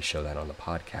don't really show that on the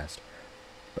podcast,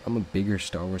 but I'm a bigger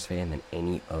Star Wars fan than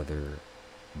any other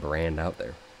brand out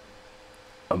there.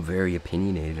 I'm very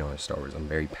opinionated on Star Wars. I'm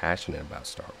very passionate about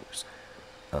Star Wars.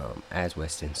 As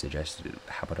Weston suggested,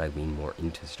 how about I lean more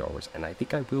into Star Wars? And I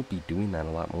think I will be doing that a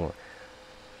lot more.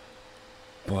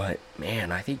 But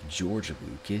man, I think George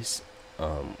Lucas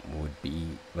would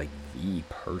be like the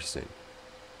person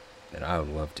that I would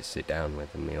love to sit down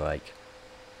with and be like,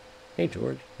 hey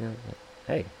George,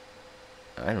 hey,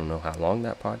 I don't know how long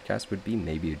that podcast would be.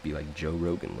 Maybe it'd be like Joe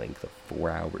Rogan length of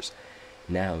 4 hours.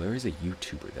 Now, there is a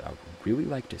YouTuber that I would really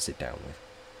like to sit down with.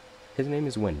 His name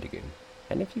is Wendigoon.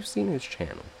 And if you've seen his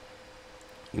channel,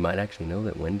 you might actually know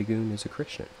that Wendigoon is a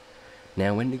Christian.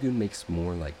 Now, Wendigoon makes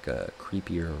more like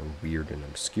creepier or weird and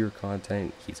obscure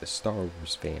content. He's a Star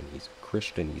Wars fan. He's a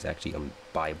Christian. He's actually a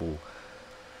Bible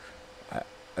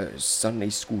Sunday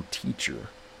school teacher.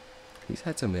 He's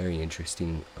had some very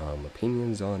interesting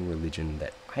opinions on religion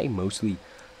that I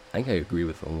think I agree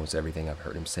with almost everything I've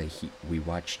heard him say. We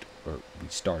watched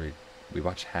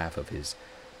half of his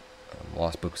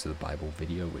Lost Books of the Bible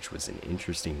video, which was an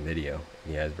interesting video.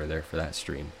 If you guys were there for that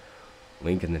stream,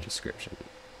 link in the description.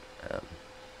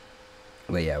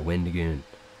 But yeah, Wendigoon,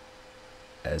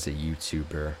 as a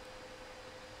YouTuber,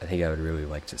 I think I would really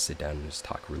like to sit down and just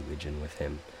talk religion with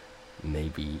him.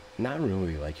 Maybe not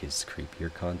really like his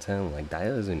creepier content, like that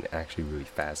doesn't actually really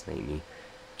fascinate me.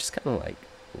 Just kind of like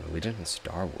religion and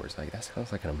Star Wars, like that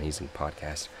sounds like an amazing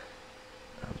podcast.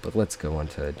 But let's go on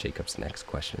to Jacob's next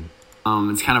question.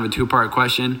 It's kind of a two-part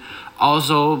question.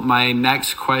 Also, my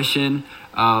next question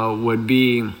would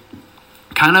be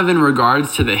kind of in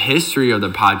regards to the history of the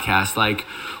podcast. Like,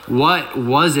 what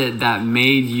was it that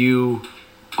made you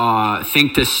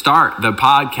think to start the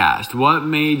podcast?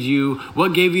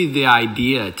 What gave you the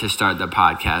idea to start the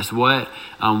podcast?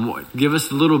 Give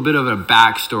us a little bit of a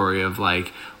backstory of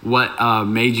like what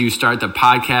made you start the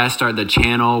podcast, start the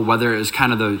channel, whether it was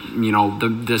kind of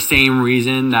the same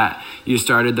reason that you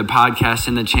started the podcast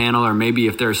and the channel, or maybe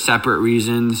if there are separate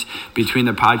reasons between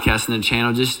the podcast and the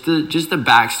channel. Just the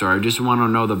backstory. I just want to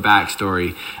know the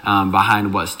backstory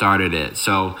behind what started it.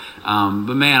 So,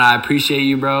 but man, I appreciate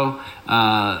you, bro.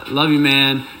 Love you,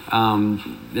 man.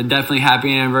 Definitely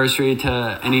happy anniversary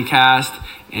to AnyCast.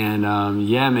 And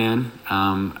yeah, man,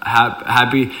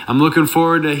 happy. I'm looking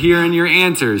forward to hearing your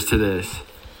answers to this.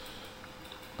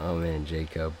 Oh man,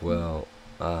 Jacob. Well,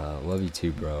 love you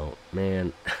too, bro.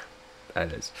 Man,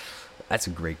 that's a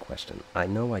great question. I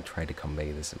know I tried to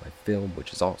convey this in my film,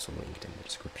 which is also linked in the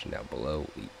description down below,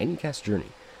 the AnyCast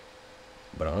journey.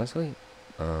 But honestly,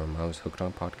 I was hooked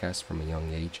on podcasts from a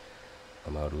young age. I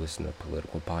would listen to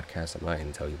political podcasts. I'm not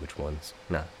going to tell you which ones.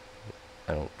 Nah,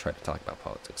 I don't try to talk about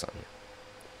politics on here.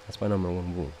 That's my number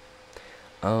one rule.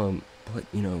 But,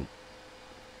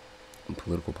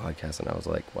 political podcasts, and I was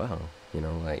like, wow,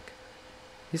 like,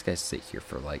 these guys sit here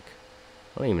for, like,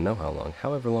 I don't even know how long,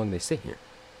 however long they sit here.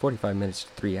 45 minutes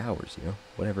to 3 hours,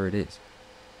 whatever it is.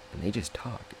 And they just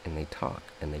talk, and they talk,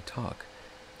 and they talk.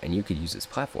 And you could use this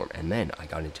platform. And then I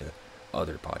got into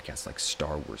other podcasts like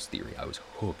Star Wars Theory. I was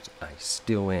hooked. I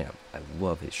still am. I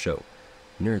love his show.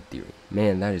 Nerd Theory.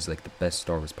 Man, that is like the best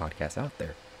Star Wars podcast out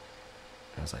there.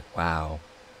 And I was like, wow.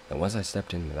 And once I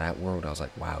stepped into that world, I was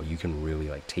like, wow, you can really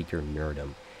like take your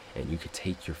nerdom and you could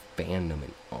take your fandom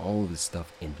and all of this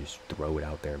stuff and just throw it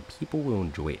out there and people will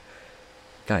enjoy it.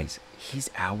 Guys, his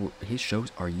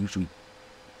shows are usually,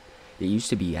 it used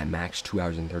to be at max 2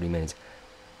 hours and 30 minutes.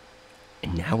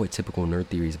 And now a typical Nerd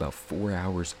Theory is about 4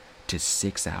 hours to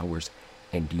 6 hours.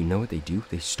 And do you know what they do?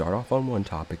 They start off on one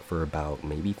topic for about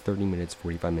maybe 30 minutes,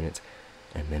 45 minutes.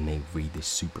 And then they read the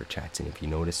super chats. And if you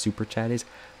know what a super chat is,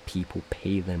 people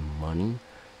pay them money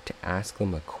to ask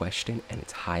them a question. And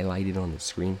it's highlighted on the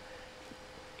screen.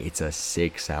 It's a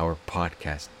 6-hour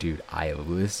podcast. Dude, I have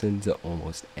listened to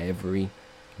almost every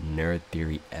Nerd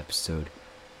Theory episode.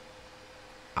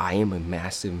 I am a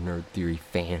massive Nerd Theory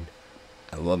fan.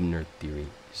 I love Nerd Theory.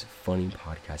 It's a funny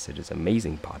podcast. It is an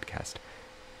amazing podcast.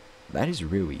 That is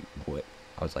really what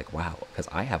I was like, wow, because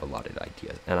I have a lot of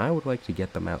ideas, and I would like to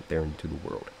get them out there into the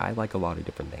world. I like a lot of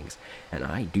different things, and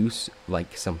I do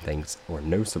like some things, or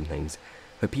know some things,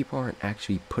 that people aren't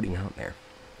actually putting out there.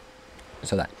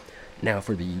 So that. Now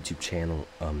for the YouTube channel,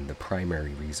 the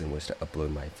primary reason was to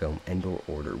upload my film Endor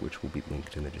Order, which will be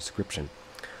linked in the description.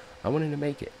 I wanted to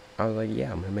make it. I was like,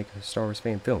 yeah, I'm going to make a Star Wars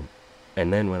fan film.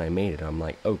 And then when I made it, I'm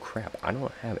like, oh crap, I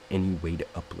don't have any way to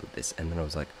upload this. And then I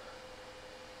was like,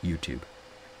 YouTube.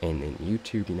 And in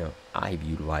YouTube, I've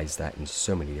utilized that in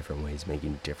so many different ways,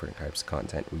 making different types of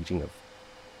content, reaching a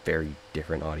very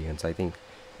different audience, I think.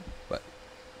 But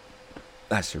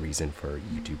that's the reason for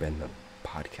YouTube and the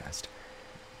podcast.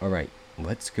 Alright,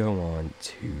 let's go on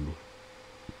to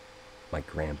my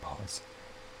grandpa's.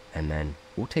 And then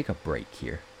we'll take a break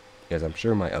here, because I'm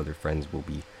sure my other friends will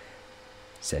be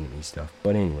sending me stuff.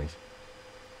 But anyways,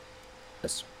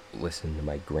 let's listen to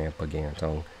my grandpa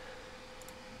Gantong.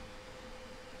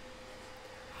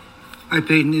 Hi,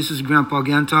 Peyton. This is Grandpa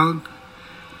Gantog.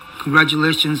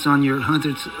 Congratulations on your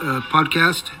 100th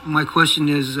podcast. My question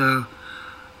is,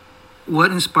 what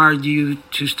inspired you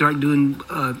to start doing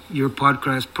your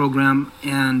podcast program,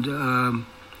 and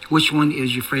which one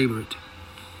is your favorite?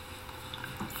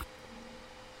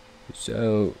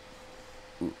 So,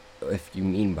 if you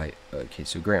mean by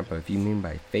Grandpa, if you mean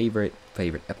by favorite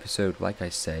episode, like I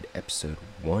said, episode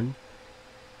 1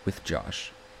 with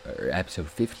Josh, or episode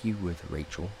 50 with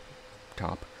Rachel,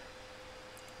 top.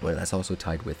 Well, that's also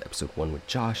tied with episode 1 with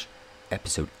Josh,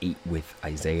 episode 8 with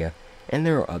Isaiah, and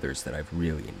there are others that I've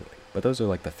really enjoyed. But those are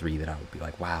like the 3 that I would be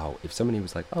like, wow, if somebody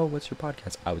was like, oh, what's your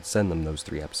podcast? I would send them those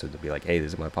 3 episodes and be like, hey,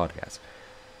 this is my podcast.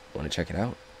 Want to check it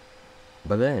out?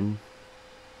 But then,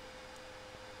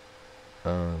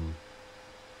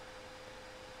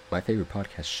 my favorite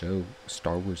podcast show,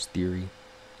 Star Wars Theory,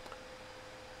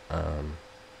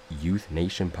 Youth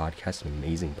Nation podcast, an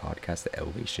amazing podcast that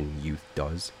Elevation Youth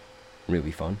does.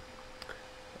 Really fun.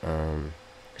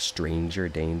 Stranger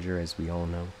Danger, as we all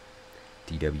know.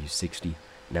 DW60.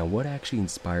 Now, what actually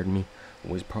inspired me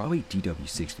was probably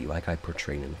DW60, like I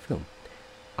portrayed in the film.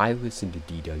 I listened to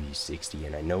DW60,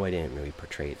 and I know I didn't really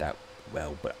portray it that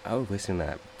well, but I was listening to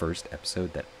that first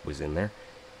episode that was in there.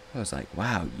 I was like,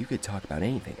 wow, you could talk about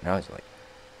anything. And I was like,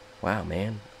 wow,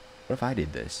 man, what if I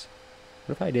did this?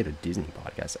 What if I did a Disney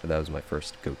podcast? That was my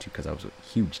first go-to, because I was a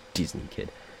huge Disney kid.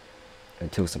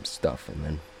 Until some stuff, and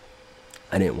then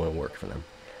I didn't want to work for them.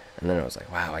 And then I was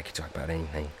like, wow, I could talk about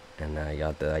anything. And I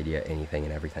got the idea, anything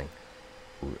and everything.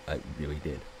 I really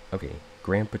did. Okay,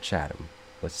 Grandpa Chatham,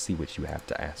 let's see what you have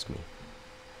to ask me.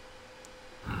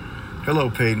 Hello,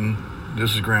 Peyton.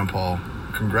 This is Grandpa.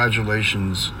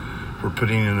 Congratulations for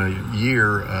putting in a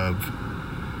year of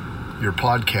your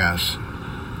podcast.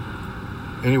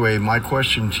 Anyway, my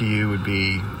question to you would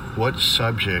be, what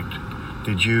subject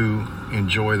did you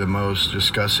enjoy the most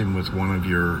discussing with one of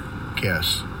your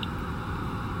guests?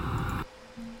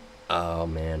 Oh,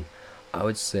 man. I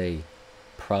would say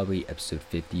probably episode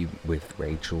 50 with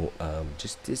Rachel.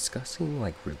 Just discussing,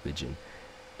 like, religion.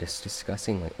 Just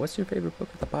discussing, like, what's your favorite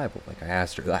book of the Bible? Like, I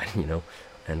asked her that,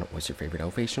 And what's your favorite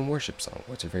Elevation worship song?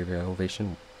 What's your favorite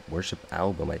Elevation worship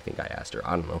album? I think I asked her.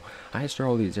 I don't know. I asked her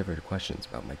all these different questions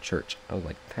about my church. I was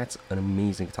like, that's an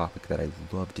amazing topic that I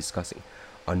love discussing.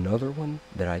 Another one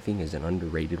that I think is an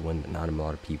underrated one that not a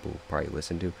lot of people probably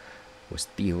listen to was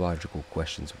Theological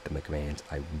Questions with the McMahons.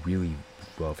 I really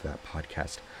love that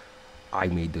podcast. I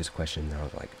made those questions and I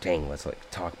was like, dang, let's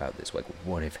talk about this. Like,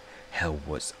 what if hell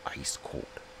was ice cold?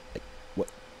 Like,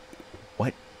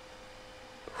 what?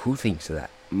 Who thinks of that?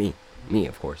 Me,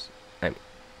 of course. I mean,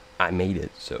 I made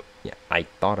it, so yeah, I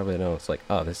thought of it and I was like,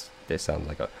 oh, this sounds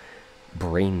like a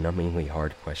brain-numbingly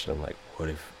hard question. I'm like, what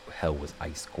if hell was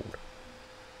ice cold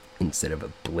instead of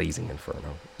a blazing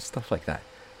inferno? Stuff like that.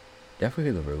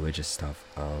 Definitely the religious stuff.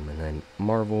 And then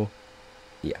Marvel,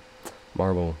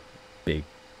 big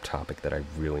topic that I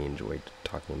really enjoyed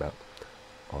talking about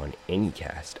on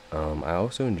AnyCast. I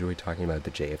also enjoyed talking about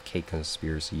the JFK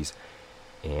conspiracies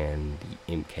and the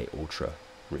MK Ultra.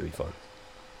 Really fun.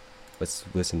 Let's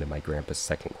listen to my grandpa's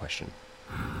second question.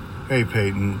 Hey,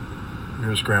 Peyton.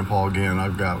 Here's Grandpa again.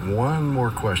 I've got one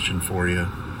more question for you.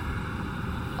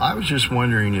 I was just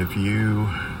wondering if you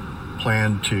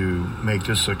plan to make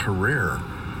this a career.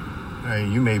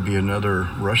 You may be another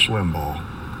Rush Limbaugh.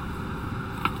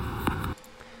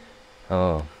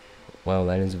 Oh, well,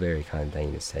 that is a very kind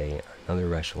thing to say. Another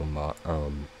Rush Limbaugh.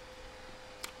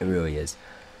 It really is.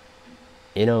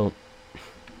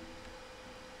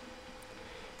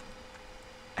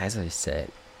 As I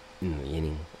said in the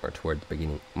beginning, or toward the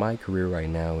beginning, my career right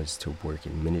now is to work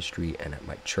in ministry and at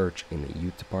my church in the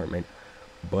youth department,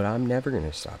 but I'm never going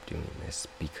to stop doing this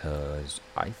because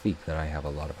I think that I have a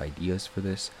lot of ideas for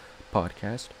this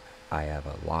podcast. I have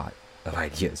a lot of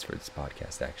ideas for this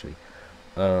podcast, actually.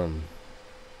 I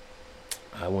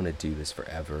want to do this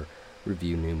forever.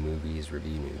 Review new movies,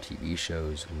 review new TV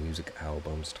shows, music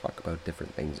albums, talk about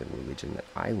different things in religion that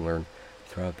I learned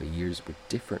throughout the years with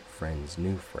different friends,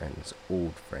 new friends,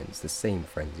 old friends, the same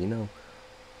friends,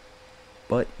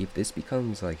 But if this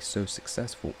becomes so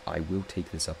successful, I will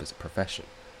take this up as a profession,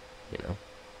 It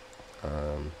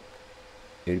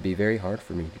would be very hard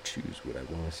for me to choose, would I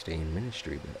want to stay in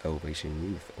ministry with Elevation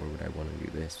Youth or would I want to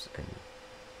do this? And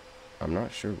I'm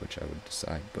not sure which I would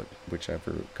decide, but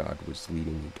whichever God was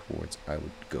leading me towards, I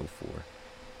would go for.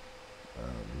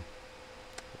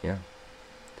 Yeah.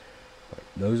 But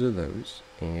those are those,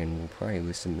 and we'll probably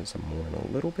listen to some more in a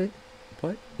little bit,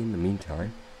 but in the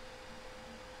meantime,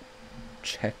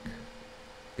 check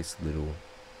this little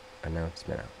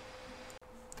announcement out.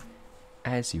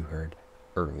 As you heard,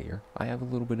 earlier, I have a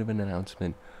little bit of an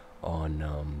announcement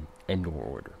on Endor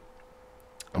Order.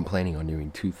 I'm planning on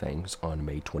doing two things on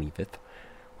May 25th,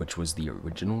 which was the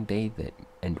original day that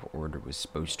Endor Order was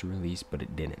supposed to release, but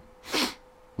it didn't.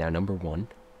 Now, number one,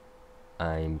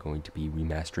 I'm going to be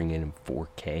remastering it in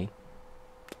 4K.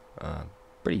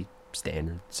 Pretty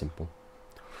standard, simple.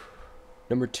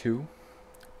 Number two,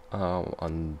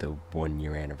 on the 1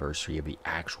 year anniversary of the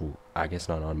actual, I guess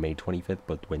not on May 25th,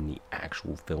 but when the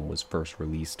actual film was first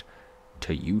released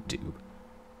to YouTube,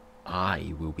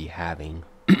 I will be having,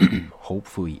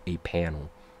 hopefully, a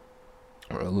panel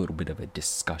or a little bit of a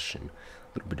discussion,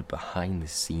 a little bit of behind the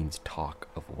scenes talk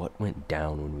of what went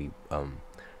down when we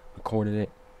recorded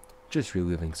it. Just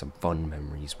reliving some fun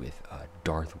memories with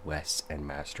Darth West and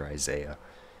Master Isaiah.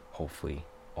 Hopefully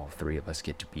all three of us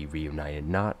get to be reunited.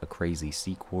 Not a crazy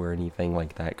sequel or anything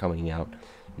like that coming out.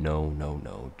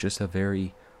 No. Just a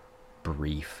very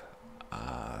brief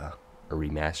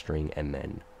remastering and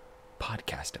then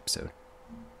podcast episode.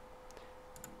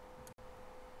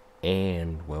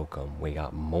 And welcome, we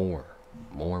got more.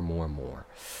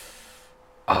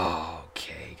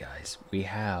 Okay, guys, we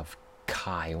have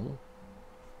Kyle.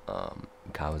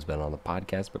 Kyle's been on the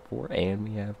podcast before, and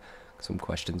we have some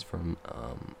questions from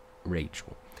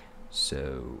Rachel.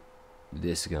 So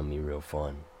this is gonna be real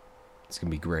fun. It's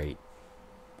gonna be great.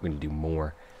 We're gonna do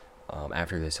more.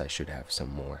 After this, I should have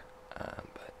some more.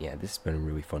 But yeah, this has been a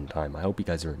really fun time. I hope you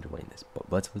guys are enjoying this.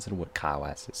 But let's listen to what Kyle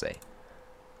has to say.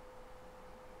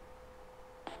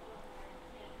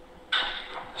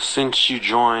 Since you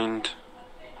joined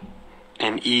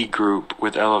an e-group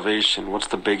with Elevation, what's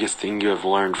the biggest thing you have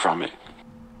learned from it?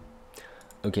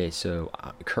 Okay, so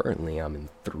currently I'm in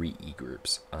 3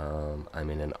 e-groups. I'm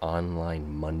in an online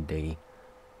Monday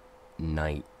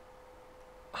night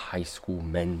high school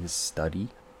men's study.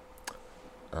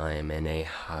 I'm in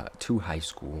 2 high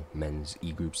school men's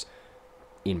e-groups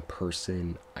in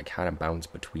person. I kind of bounce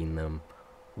between them.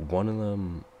 One of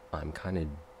them I'm kind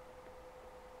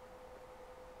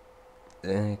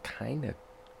of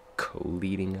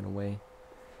co-leading in a way.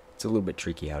 It's a little bit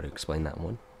tricky how to explain that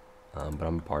one, but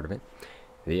I'm a part of it.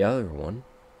 The other one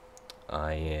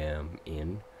I am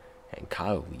in, and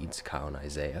Kyle leads, Kyle and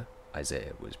Isaiah.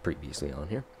 Isaiah was previously on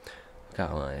here.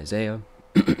 Kyle and Isaiah,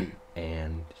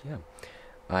 and yeah,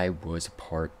 I was a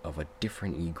part of a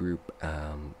different e-group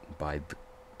by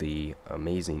the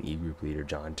amazing e-group leader,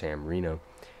 John Tammarino.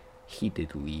 He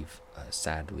did leave,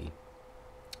 sadly.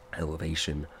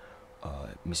 Elevation.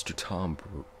 Mr.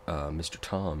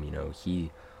 Tom, you know,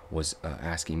 he was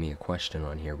asking me a question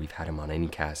on here. We've had him on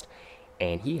AnyCast,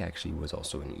 and he actually was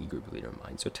also an e-group leader of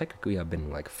mine. So technically, I've been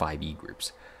in like 5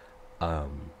 e-groups,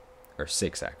 or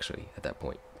 6 actually at that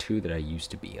point. 2 that I used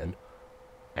to be in,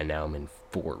 and now I'm in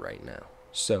 4 right now.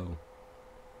 So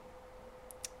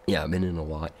yeah, I've been in a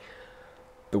lot.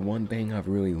 The one thing I've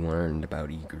really learned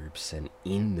about e-groups and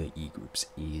in the e-groups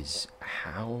is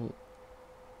how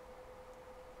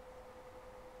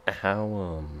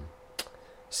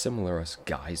similar us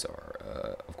guys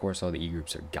are. Of course, all the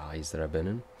e-groups are guys that I've been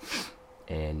in,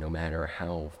 and no matter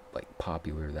how like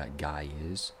popular that guy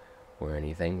is or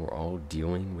anything, we're all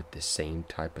dealing with the same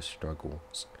type of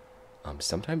struggles.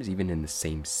 Sometimes even in the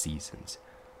same seasons,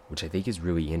 which I think is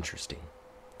really interesting.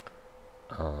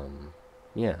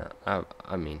 Yeah,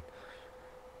 I mean,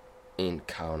 in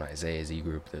Kyle and Isaiah's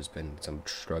e-group, there's been some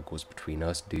struggles between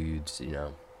us dudes, you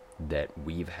know, that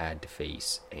we've had to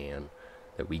face and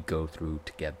that we go through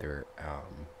together,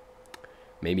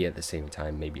 maybe at the same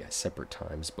time, maybe at separate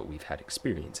times, but we've had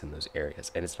experience in those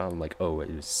areas. And it's not like, oh,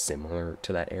 it was similar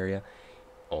to that area.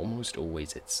 Almost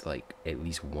always it's like at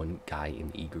least one guy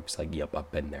in the e-group's like, yep,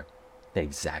 I've been there. The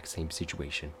exact same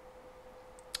situation.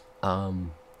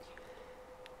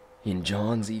 In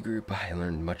John's e-group, I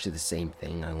learned much of the same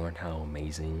thing. I learned how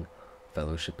amazing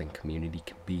fellowship and community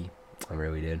can be. I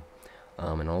really did.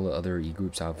 And all the other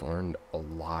e-groups, I've learned a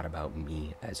lot about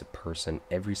me as a person.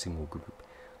 Every single group,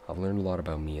 I've learned a lot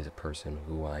about me as a person,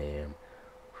 who I am,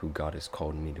 who God has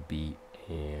called me to be,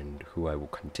 and who I will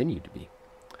continue to be.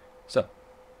 So,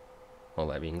 all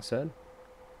that being said,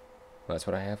 that's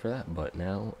what I have for that. But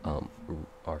now,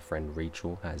 our friend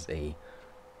Rachel has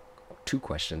 2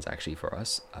 questions actually for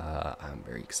us. I'm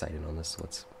very excited on this, so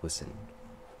let's listen.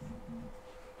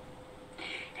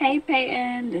 Hey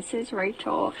Peyton, this is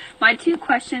Rachel. My 2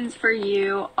 questions for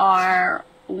you are,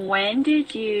 when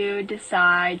did you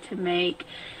decide to make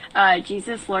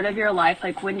Jesus Lord of your life?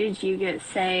 Like, when did you get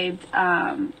saved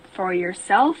for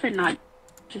yourself and not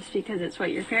just because it's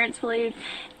what your parents believe?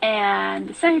 And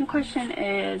the second question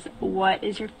is, what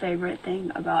is your favorite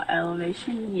thing about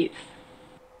Elevation Youth?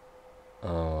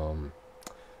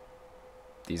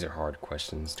 these are hard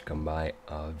questions to come by.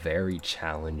 Very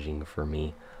challenging for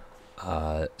me.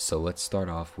 So let's start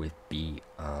off with the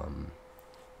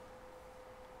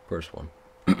first one.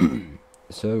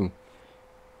 So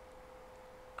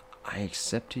I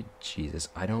accepted Jesus.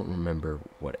 I don't remember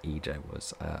what age I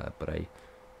was, but I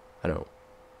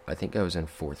think I was in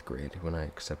 4th grade when I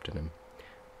accepted him.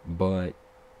 But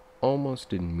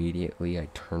almost immediately I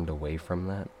turned away from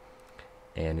that.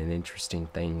 And an interesting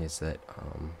thing is that,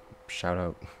 shout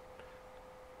out,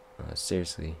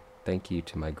 seriously, thank you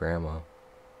to my grandma.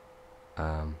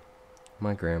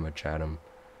 My grandma Chatham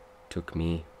took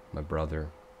me, my brother,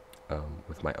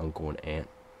 with my uncle and aunt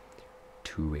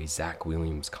to a Zach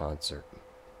Williams concert.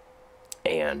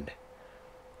 And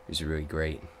it was really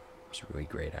great. It was really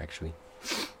great, actually.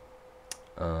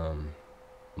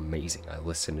 Amazing. I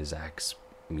listen to Zach's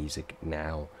music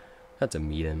now. I had to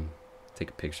meet him, take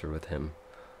a picture with him.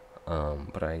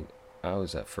 But I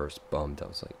was at first bummed. I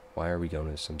was like, why are we going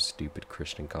to some stupid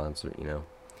Christian concert, you know?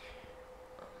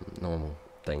 Normal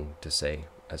thing to say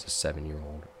as a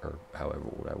 7-year-old, or however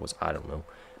old I was, I don't know.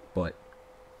 But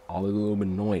I was a little bit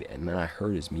annoyed, and then I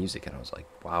heard his music, and I was like,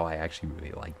 wow, I actually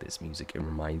really like this music. It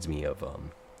reminds me of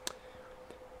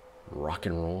rock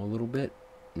and roll a little bit.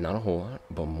 Not a whole lot,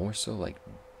 but more so like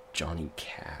Johnny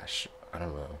Cash. I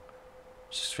don't know.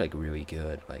 It's just like really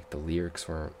good. Like the lyrics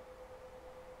weren't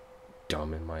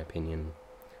dumb in my opinion,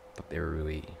 but they were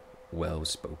really well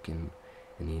spoken.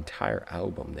 And the entire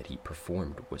album that he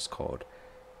performed was called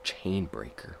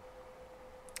Chainbreaker.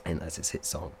 And that's his hit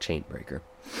song, Chainbreaker.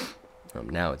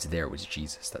 Now It's There Was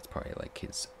Jesus. That's probably like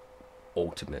his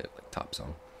ultimate like top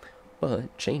song.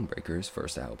 But Chainbreaker's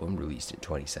first album released in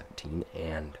 2017,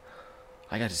 and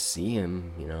I got to see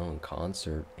him, you know, in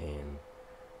concert, and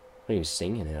when he was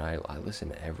singing it, I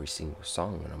listened to every single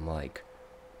song, and I'm like,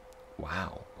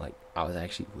 wow, like, I was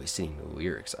actually listening to the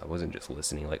lyrics. I wasn't just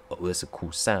listening like, oh, this is a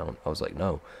cool sound. I was like,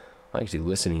 no, I'm actually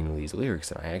listening to these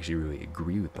lyrics, and I actually really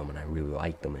agree with them, and I really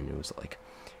like them, and it was like,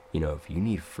 you know, if you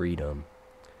need freedom,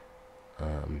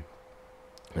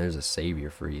 there's a savior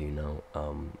for you, you know.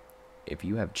 If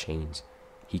you have chains,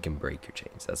 he can break your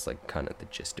chains. That's like kind of the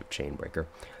gist of Chainbreaker.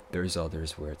 There's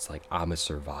others where it's like, I'm a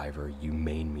survivor, you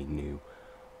made me new,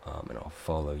 and I'll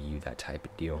follow you, that type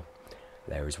of deal.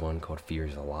 There was one called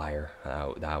Fear's a Liar.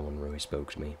 That one really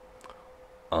spoke to me.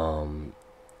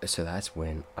 So that's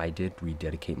when I did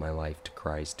rededicate my life to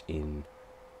Christ in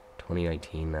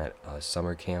 2019 at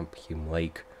summer camp, Hume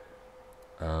Lake.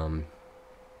 And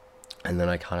then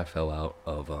I kind of fell out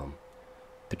of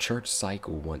the church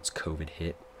cycle once COVID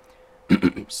hit.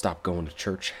 Stopped going to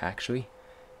church, actually,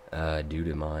 due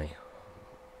to my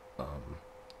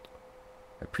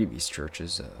previous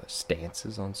church's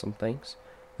stances on some things.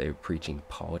 They were preaching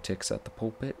politics at the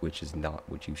pulpit, which is not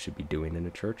what you should be doing in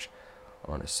a church.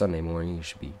 On a Sunday morning, you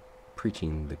should be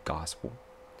preaching the gospel,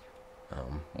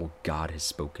 what God has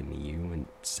spoken to you and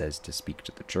says to speak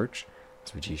to the church.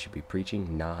 That's what you should be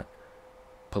preaching, not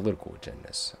political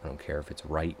agendas. I don't care if it's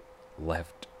right,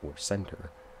 left, or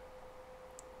center.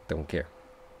 Don't care.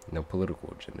 No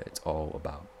political agenda. It's all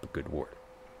about the good word.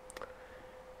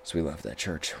 So we left that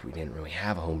church. We didn't really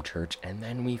have a home church, and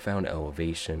then we found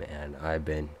Elevation, and I've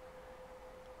been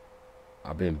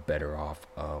better off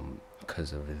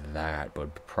because of that.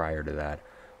 But prior to that,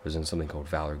 I was in something called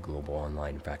Valor Global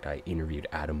Online. In fact, I interviewed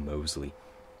Adam Mosley.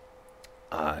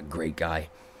 Great guy.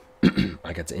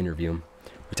 I got to interview him.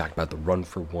 We talked about the Run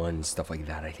for One and stuff like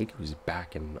that. I think it was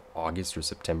back in August or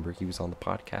September he was on the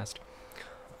podcast.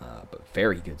 But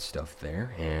very good stuff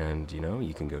there, and, you know,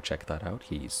 you can go check that out.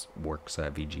 He works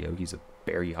at VGO. He's a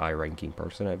very high-ranking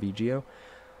person at VGO.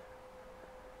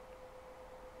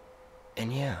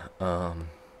 And yeah, I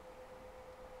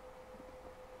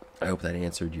hope that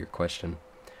answered your question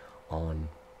on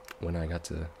when I got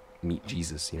to meet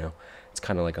Jesus, you know. It's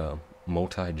kind of like a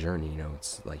multi-journey, you know.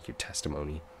 It's like your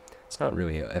testimony. It's not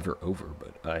really ever over,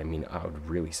 but, I mean, I would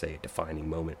really say a defining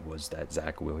moment was that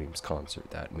Zach Williams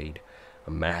concert that made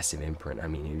a massive imprint. I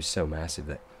mean, it was so massive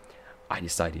that I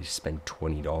decided to spend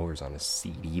 $20 on a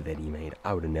CD that he made.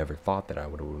 I would have never thought that I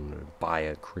would have wanted to buy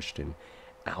a Christian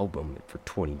album for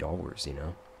 $20, you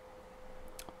know.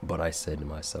 But I said to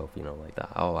myself, you know, like,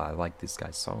 oh, I like this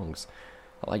guy's songs.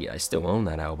 I like it. I still own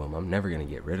that album. I'm never going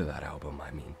to get rid of that album.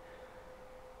 I mean,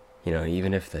 you know,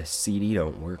 even if the CD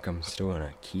don't work, I'm still going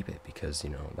to keep it because, you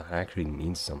know, that actually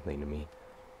means something to me.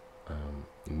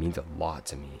 It means a lot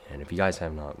to me. And if you guys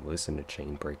have not listened to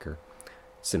Chainbreaker,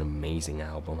 it's an amazing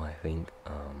album, I think.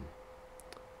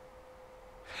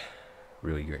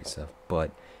 Really great stuff.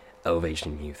 But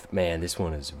Elevation Youth, man, this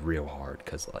one is real hard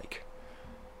because, like,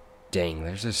 dang,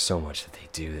 there's just so much that they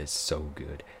do that's so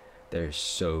good. There's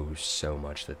so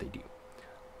much that they do.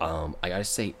 I gotta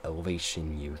say,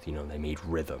 Elevation Youth, they made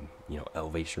rhythm,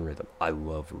 Elevation Rhythm. I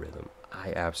love rhythm.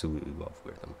 I absolutely love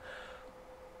rhythm.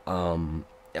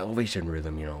 Elevation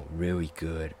Rhythm, really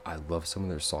good. I love some of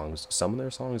their songs. Some of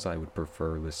their songs I would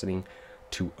prefer listening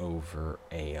to over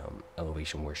a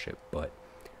Elevation Worship, but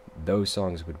those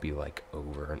songs would be like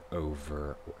Over and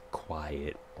Over, or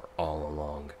Quiet, or All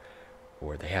Along,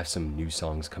 or they have some new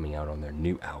songs coming out on their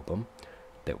new album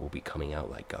that will be coming out,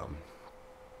 like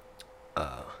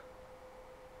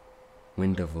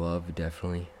Wind of Love,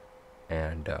 definitely,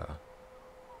 and I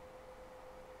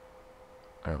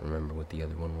don't remember what the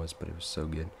other one was, but it was so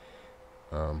good.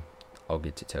 I'll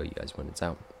get to tell you guys when it's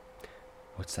out.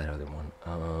 What's that other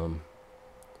one?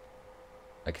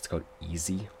 Like, it's called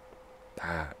Easy.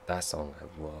 That song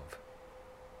I love.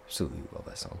 Absolutely love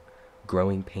that song.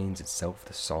 Growing Pains itself,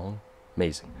 the song,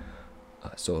 amazing.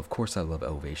 So of course I love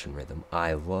Elevation Rhythm.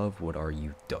 I love what our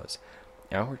youth does.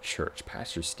 Our church,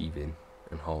 Pastor Stephen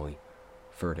and Holly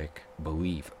Furtick,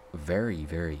 believe very,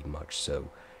 very much so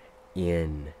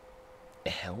in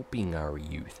helping our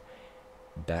youth.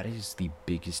 That is the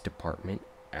biggest department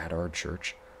at our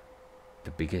church.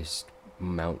 The biggest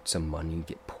amounts of money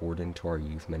get poured into our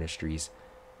youth ministries.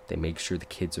 They make sure the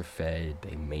kids are fed.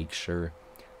 They make sure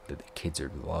that the kids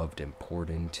are loved and poured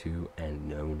into and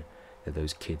known, that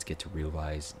those kids get to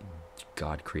realize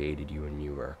God created you and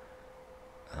you are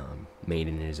made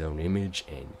in his own image.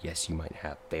 And yes, you might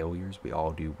have failures. We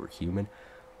all do. We're human.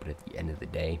 But at the end of the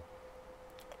day,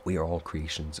 we are all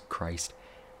creations of Christ,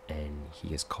 and he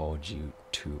has called you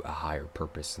to a higher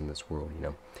purpose in this world,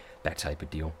 that type of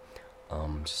deal.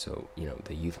 So,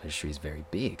 the youth ministry is very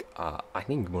big. I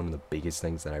think one of the biggest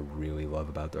things that I really love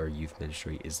about our youth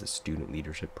ministry is the student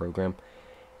leadership program.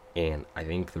 And I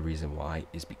think the reason why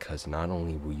is because not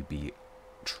only will you be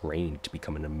trained to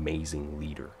become an amazing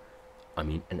leader, I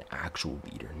mean an actual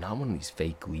leader, not one of these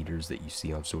fake leaders that you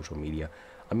see on social media.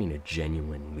 I mean a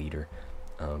genuine leader.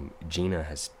 Gina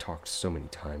has talked so many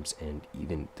times, and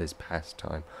even this past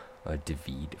time,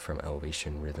 David from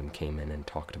Elevation Rhythm came in and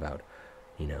talked about,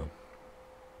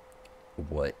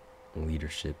 what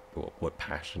leadership, what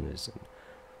passion is, and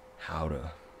how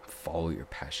to follow your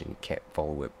passion. You can't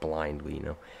follow it blindly,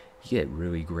 You get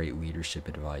really great leadership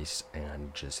advice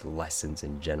and just lessons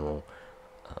in general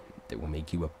that will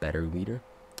make you a better leader,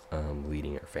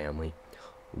 leading your family,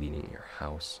 leading your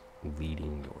house,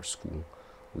 leading your school,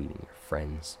 leading your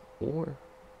friends, or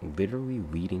literally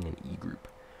leading an e-group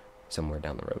somewhere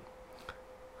down the road.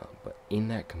 But in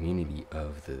that community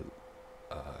of the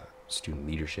student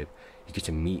leadership, you get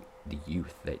to meet the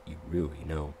youth that you really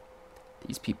know.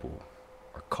 These people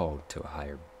are called to a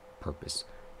higher purpose.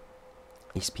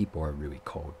 These people are really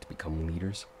called to become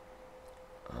leaders.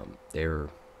 They're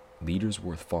leaders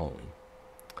worth following.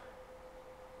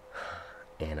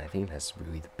 And I think that's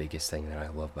really the biggest thing that I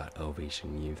love about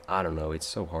Elevation Youth. I don't know, it's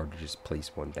so hard to just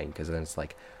place one thing, because then it's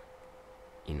like,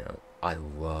 I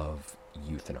love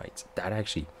youth nights.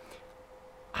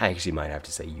 I actually might have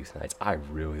to say youth nights. I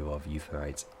really love youth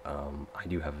nights. I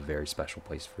do have a very special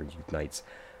place for youth nights.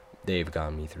 They've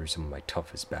gotten me through some of my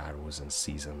toughest battles and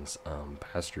seasons.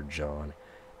 Pastor John,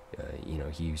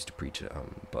 he used to preach,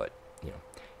 but,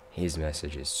 his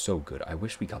message is so good. I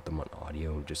wish we got them on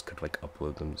audio and just could,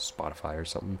 upload them to Spotify or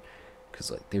something,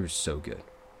 because, they were so good.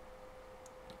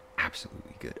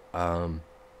 Absolutely good.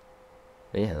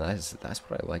 Yeah, that's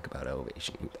what I like about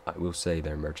Elevation Youth. I will say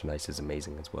their merchandise is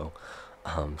amazing as well.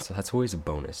 So that's always a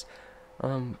bonus.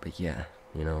 But yeah,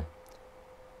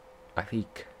 I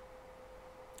think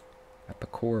at the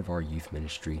core of our youth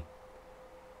ministry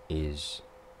is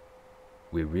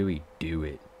we really do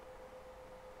it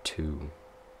to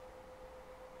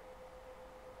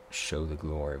show the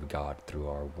glory of God through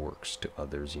our works to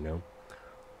others,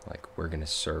 we're going to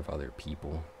serve other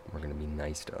people, we're going to be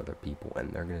nice to other people,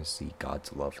 and they're going to see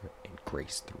God's love and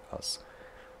grace through us.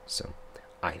 So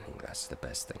I think that's the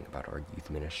best thing about our youth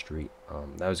ministry.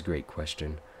 That was a great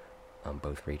question,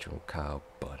 both Rachel and Kyle,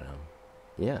 but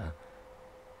yeah,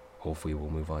 hopefully we'll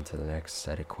move on to the next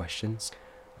set of questions,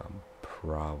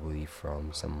 probably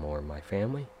from some more of my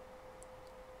family,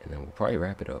 and then we'll probably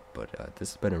wrap it up. But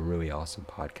this has been a really awesome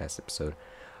podcast episode.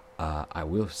 I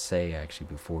will say, actually,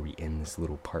 before we end this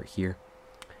little part here,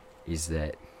 is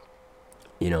that,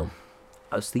 I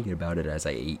was thinking about it as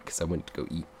I ate, because I went to go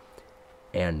eat,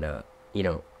 and,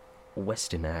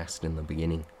 Weston asked in the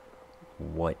beginning,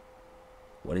 what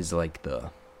is,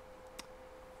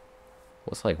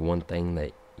 what's, one thing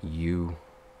that you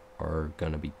are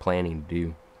gonna be planning to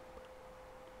do,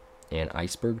 and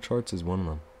iceberg charts is one of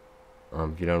them.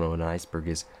 If you don't know what an iceberg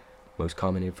is, most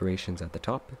common information's at the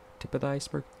tip of the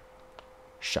iceberg.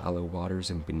 shallow waters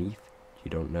and beneath.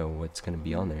 You don't know what's going to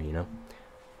be on there, you know?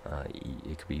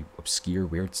 It could be obscure,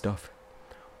 weird stuff.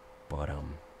 But,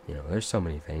 you know, there's so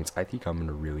many things. I think I'm going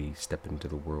to really step into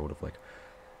the world of, like,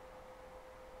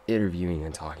 interviewing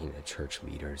and talking to church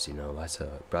leaders, you know? That's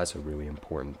a really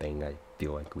important thing I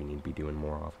feel like we need to be doing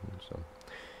more often, so...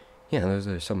 Yeah, those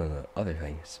are some of the other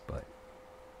things, but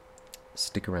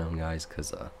stick around, guys,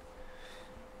 because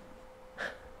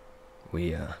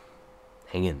we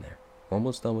hang in there.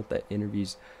 Almost done with the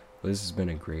interviews. This has been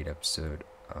a great episode.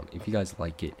 If you guys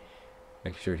like it,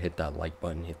 make sure to hit that like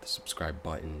button, hit the subscribe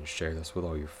button, share this with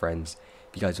all your friends.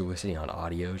 If you guys are listening on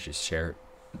audio, just share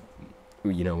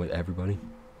it, you know, with everybody.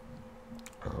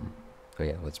 So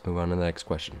yeah, let's move on to the next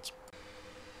questions.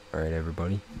 Alright,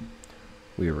 everybody.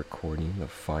 We are recording the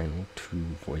final 2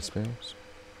 voicemails.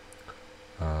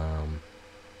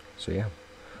 So yeah,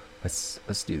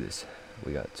 let's do this.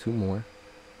 We got 2 more,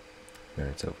 then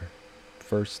it's over.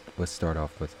 First, let's start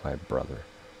off with my brother.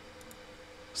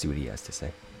 See what he has to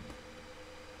say.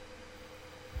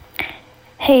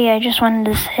 Hey, I just wanted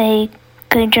to say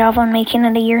good job on making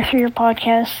it a year through your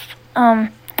podcast.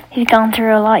 You've gone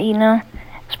through a lot, you know.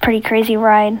 It's a pretty crazy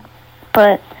ride,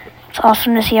 but it's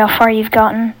awesome to see how far you've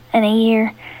gotten in a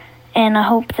year, and I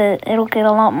hope that it'll get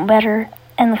a lot better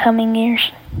in the coming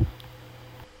years.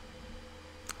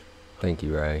 Thank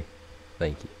you, Ray.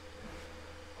 Thank you.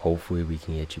 Hopefully we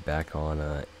can get you back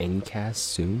on AnyCast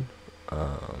soon.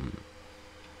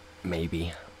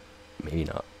 Maybe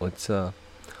not. Let's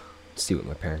see what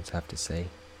my parents have to say.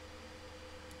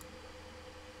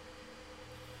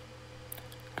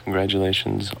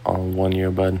 Congratulations on 1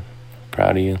 year, bud.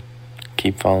 Proud of you.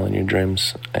 Keep following your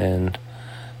dreams and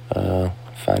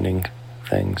finding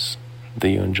things that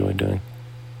you enjoy doing.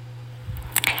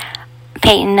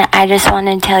 Peyton, I just want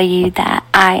to tell you that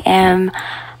I am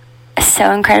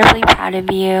so incredibly proud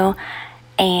of you,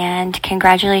 and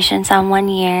congratulations on 1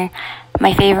 year.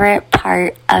 My favorite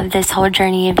part of this whole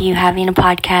journey of you having a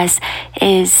podcast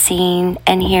is seeing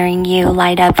and hearing you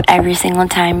light up every single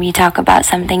time you talk about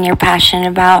something you're passionate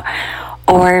about,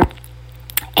 or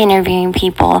interviewing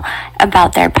people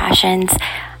about their passions.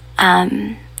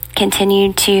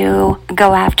 Continue to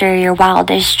go after your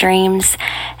wildest dreams,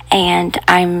 and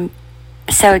I'm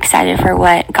so excited for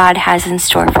what God has in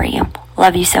store for you.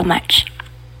 Love you so much.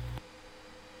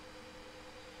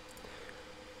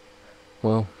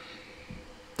 Well,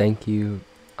 thank you,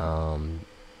 Mom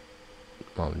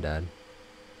and Dad.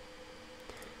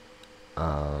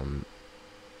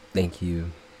 Thank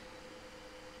you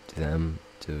to them,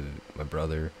 to my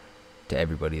brother, to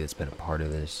everybody that's been a part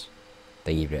of this.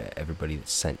 Thank you to everybody that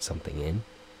sent something in.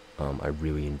 I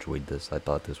really enjoyed this. I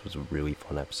thought this was a really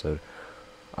fun episode.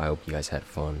 I hope you guys had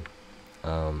fun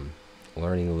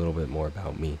learning a little bit more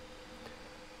about me.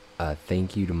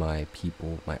 Thank you to my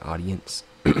people, my audience.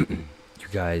 You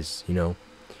guys, you know,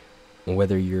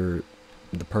 whether you're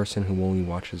the person who only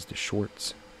watches the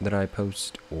shorts that I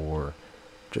post, or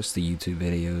just the YouTube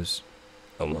videos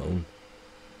alone,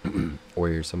 or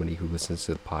you're somebody who listens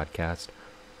to the podcast,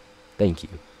 thank you.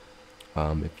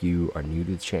 If you are new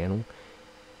to the channel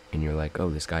and you're like, oh,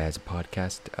 this guy has a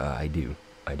podcast, I do,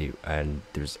 and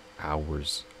there's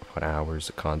hours upon hours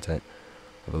of content.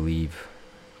 I believe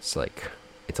it's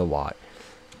a lot.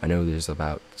 I know there's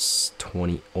about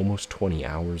almost 20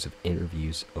 hours of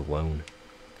interviews alone,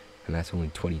 and that's only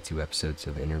 22 episodes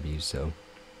of interviews, so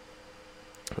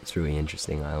it's really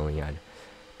interesting. I only had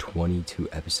 22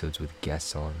 episodes with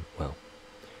guests on. Well,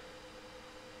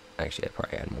 actually I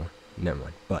probably had more. Never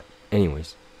mind. But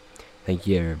anyways, thank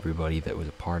you everybody that was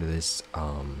a part of this.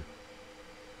 And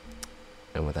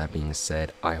with that being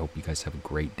said, I hope you guys have a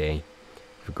great day,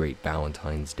 have a great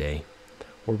Valentine's Day,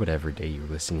 or whatever day you're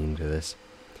listening to this.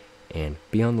 And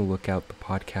be on the lookout. The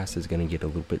podcast is going to get a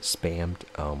little bit spammed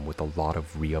with a lot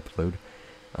of re-upload.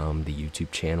 The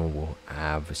YouTube channel will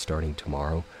have, starting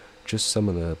tomorrow, just some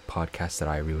of the podcasts that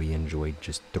I really enjoyed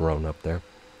just thrown up there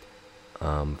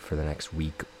for the next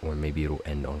week, or maybe it'll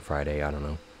end on Friday, I don't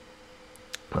know.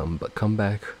 But come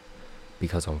back,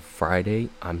 because on Friday,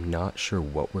 I'm not sure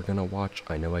what we're going to watch.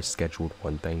 I know I scheduled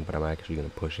one thing, but I'm actually going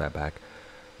to push that back.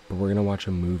 But we're going to watch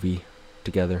a movie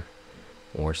together,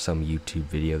 or some YouTube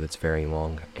video that's very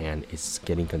long, and it's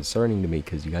getting concerning to me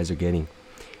because you guys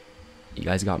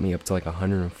got me up to like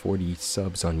 140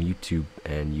 subs on YouTube,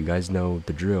 and you guys know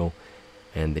the drill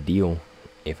and the deal.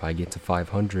 If I get to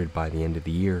 500 by the end of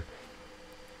the year,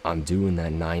 I'm doing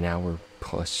that 9-hour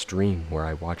plus stream where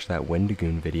I watch that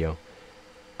Wendigoon video.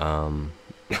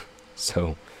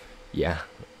 So yeah,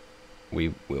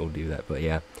 we will do that. But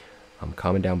yeah,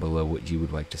 comment down below what you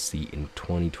would like to see in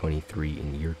 2023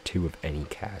 in year 2 of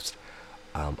AnyCast.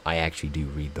 I actually do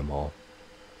read them all.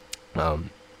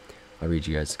 I read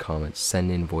you guys' comments.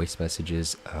 Send in voice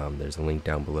messages. There's a link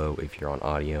down below if you're on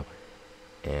audio.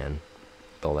 And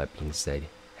with all that being said,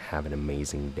 have an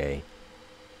amazing day.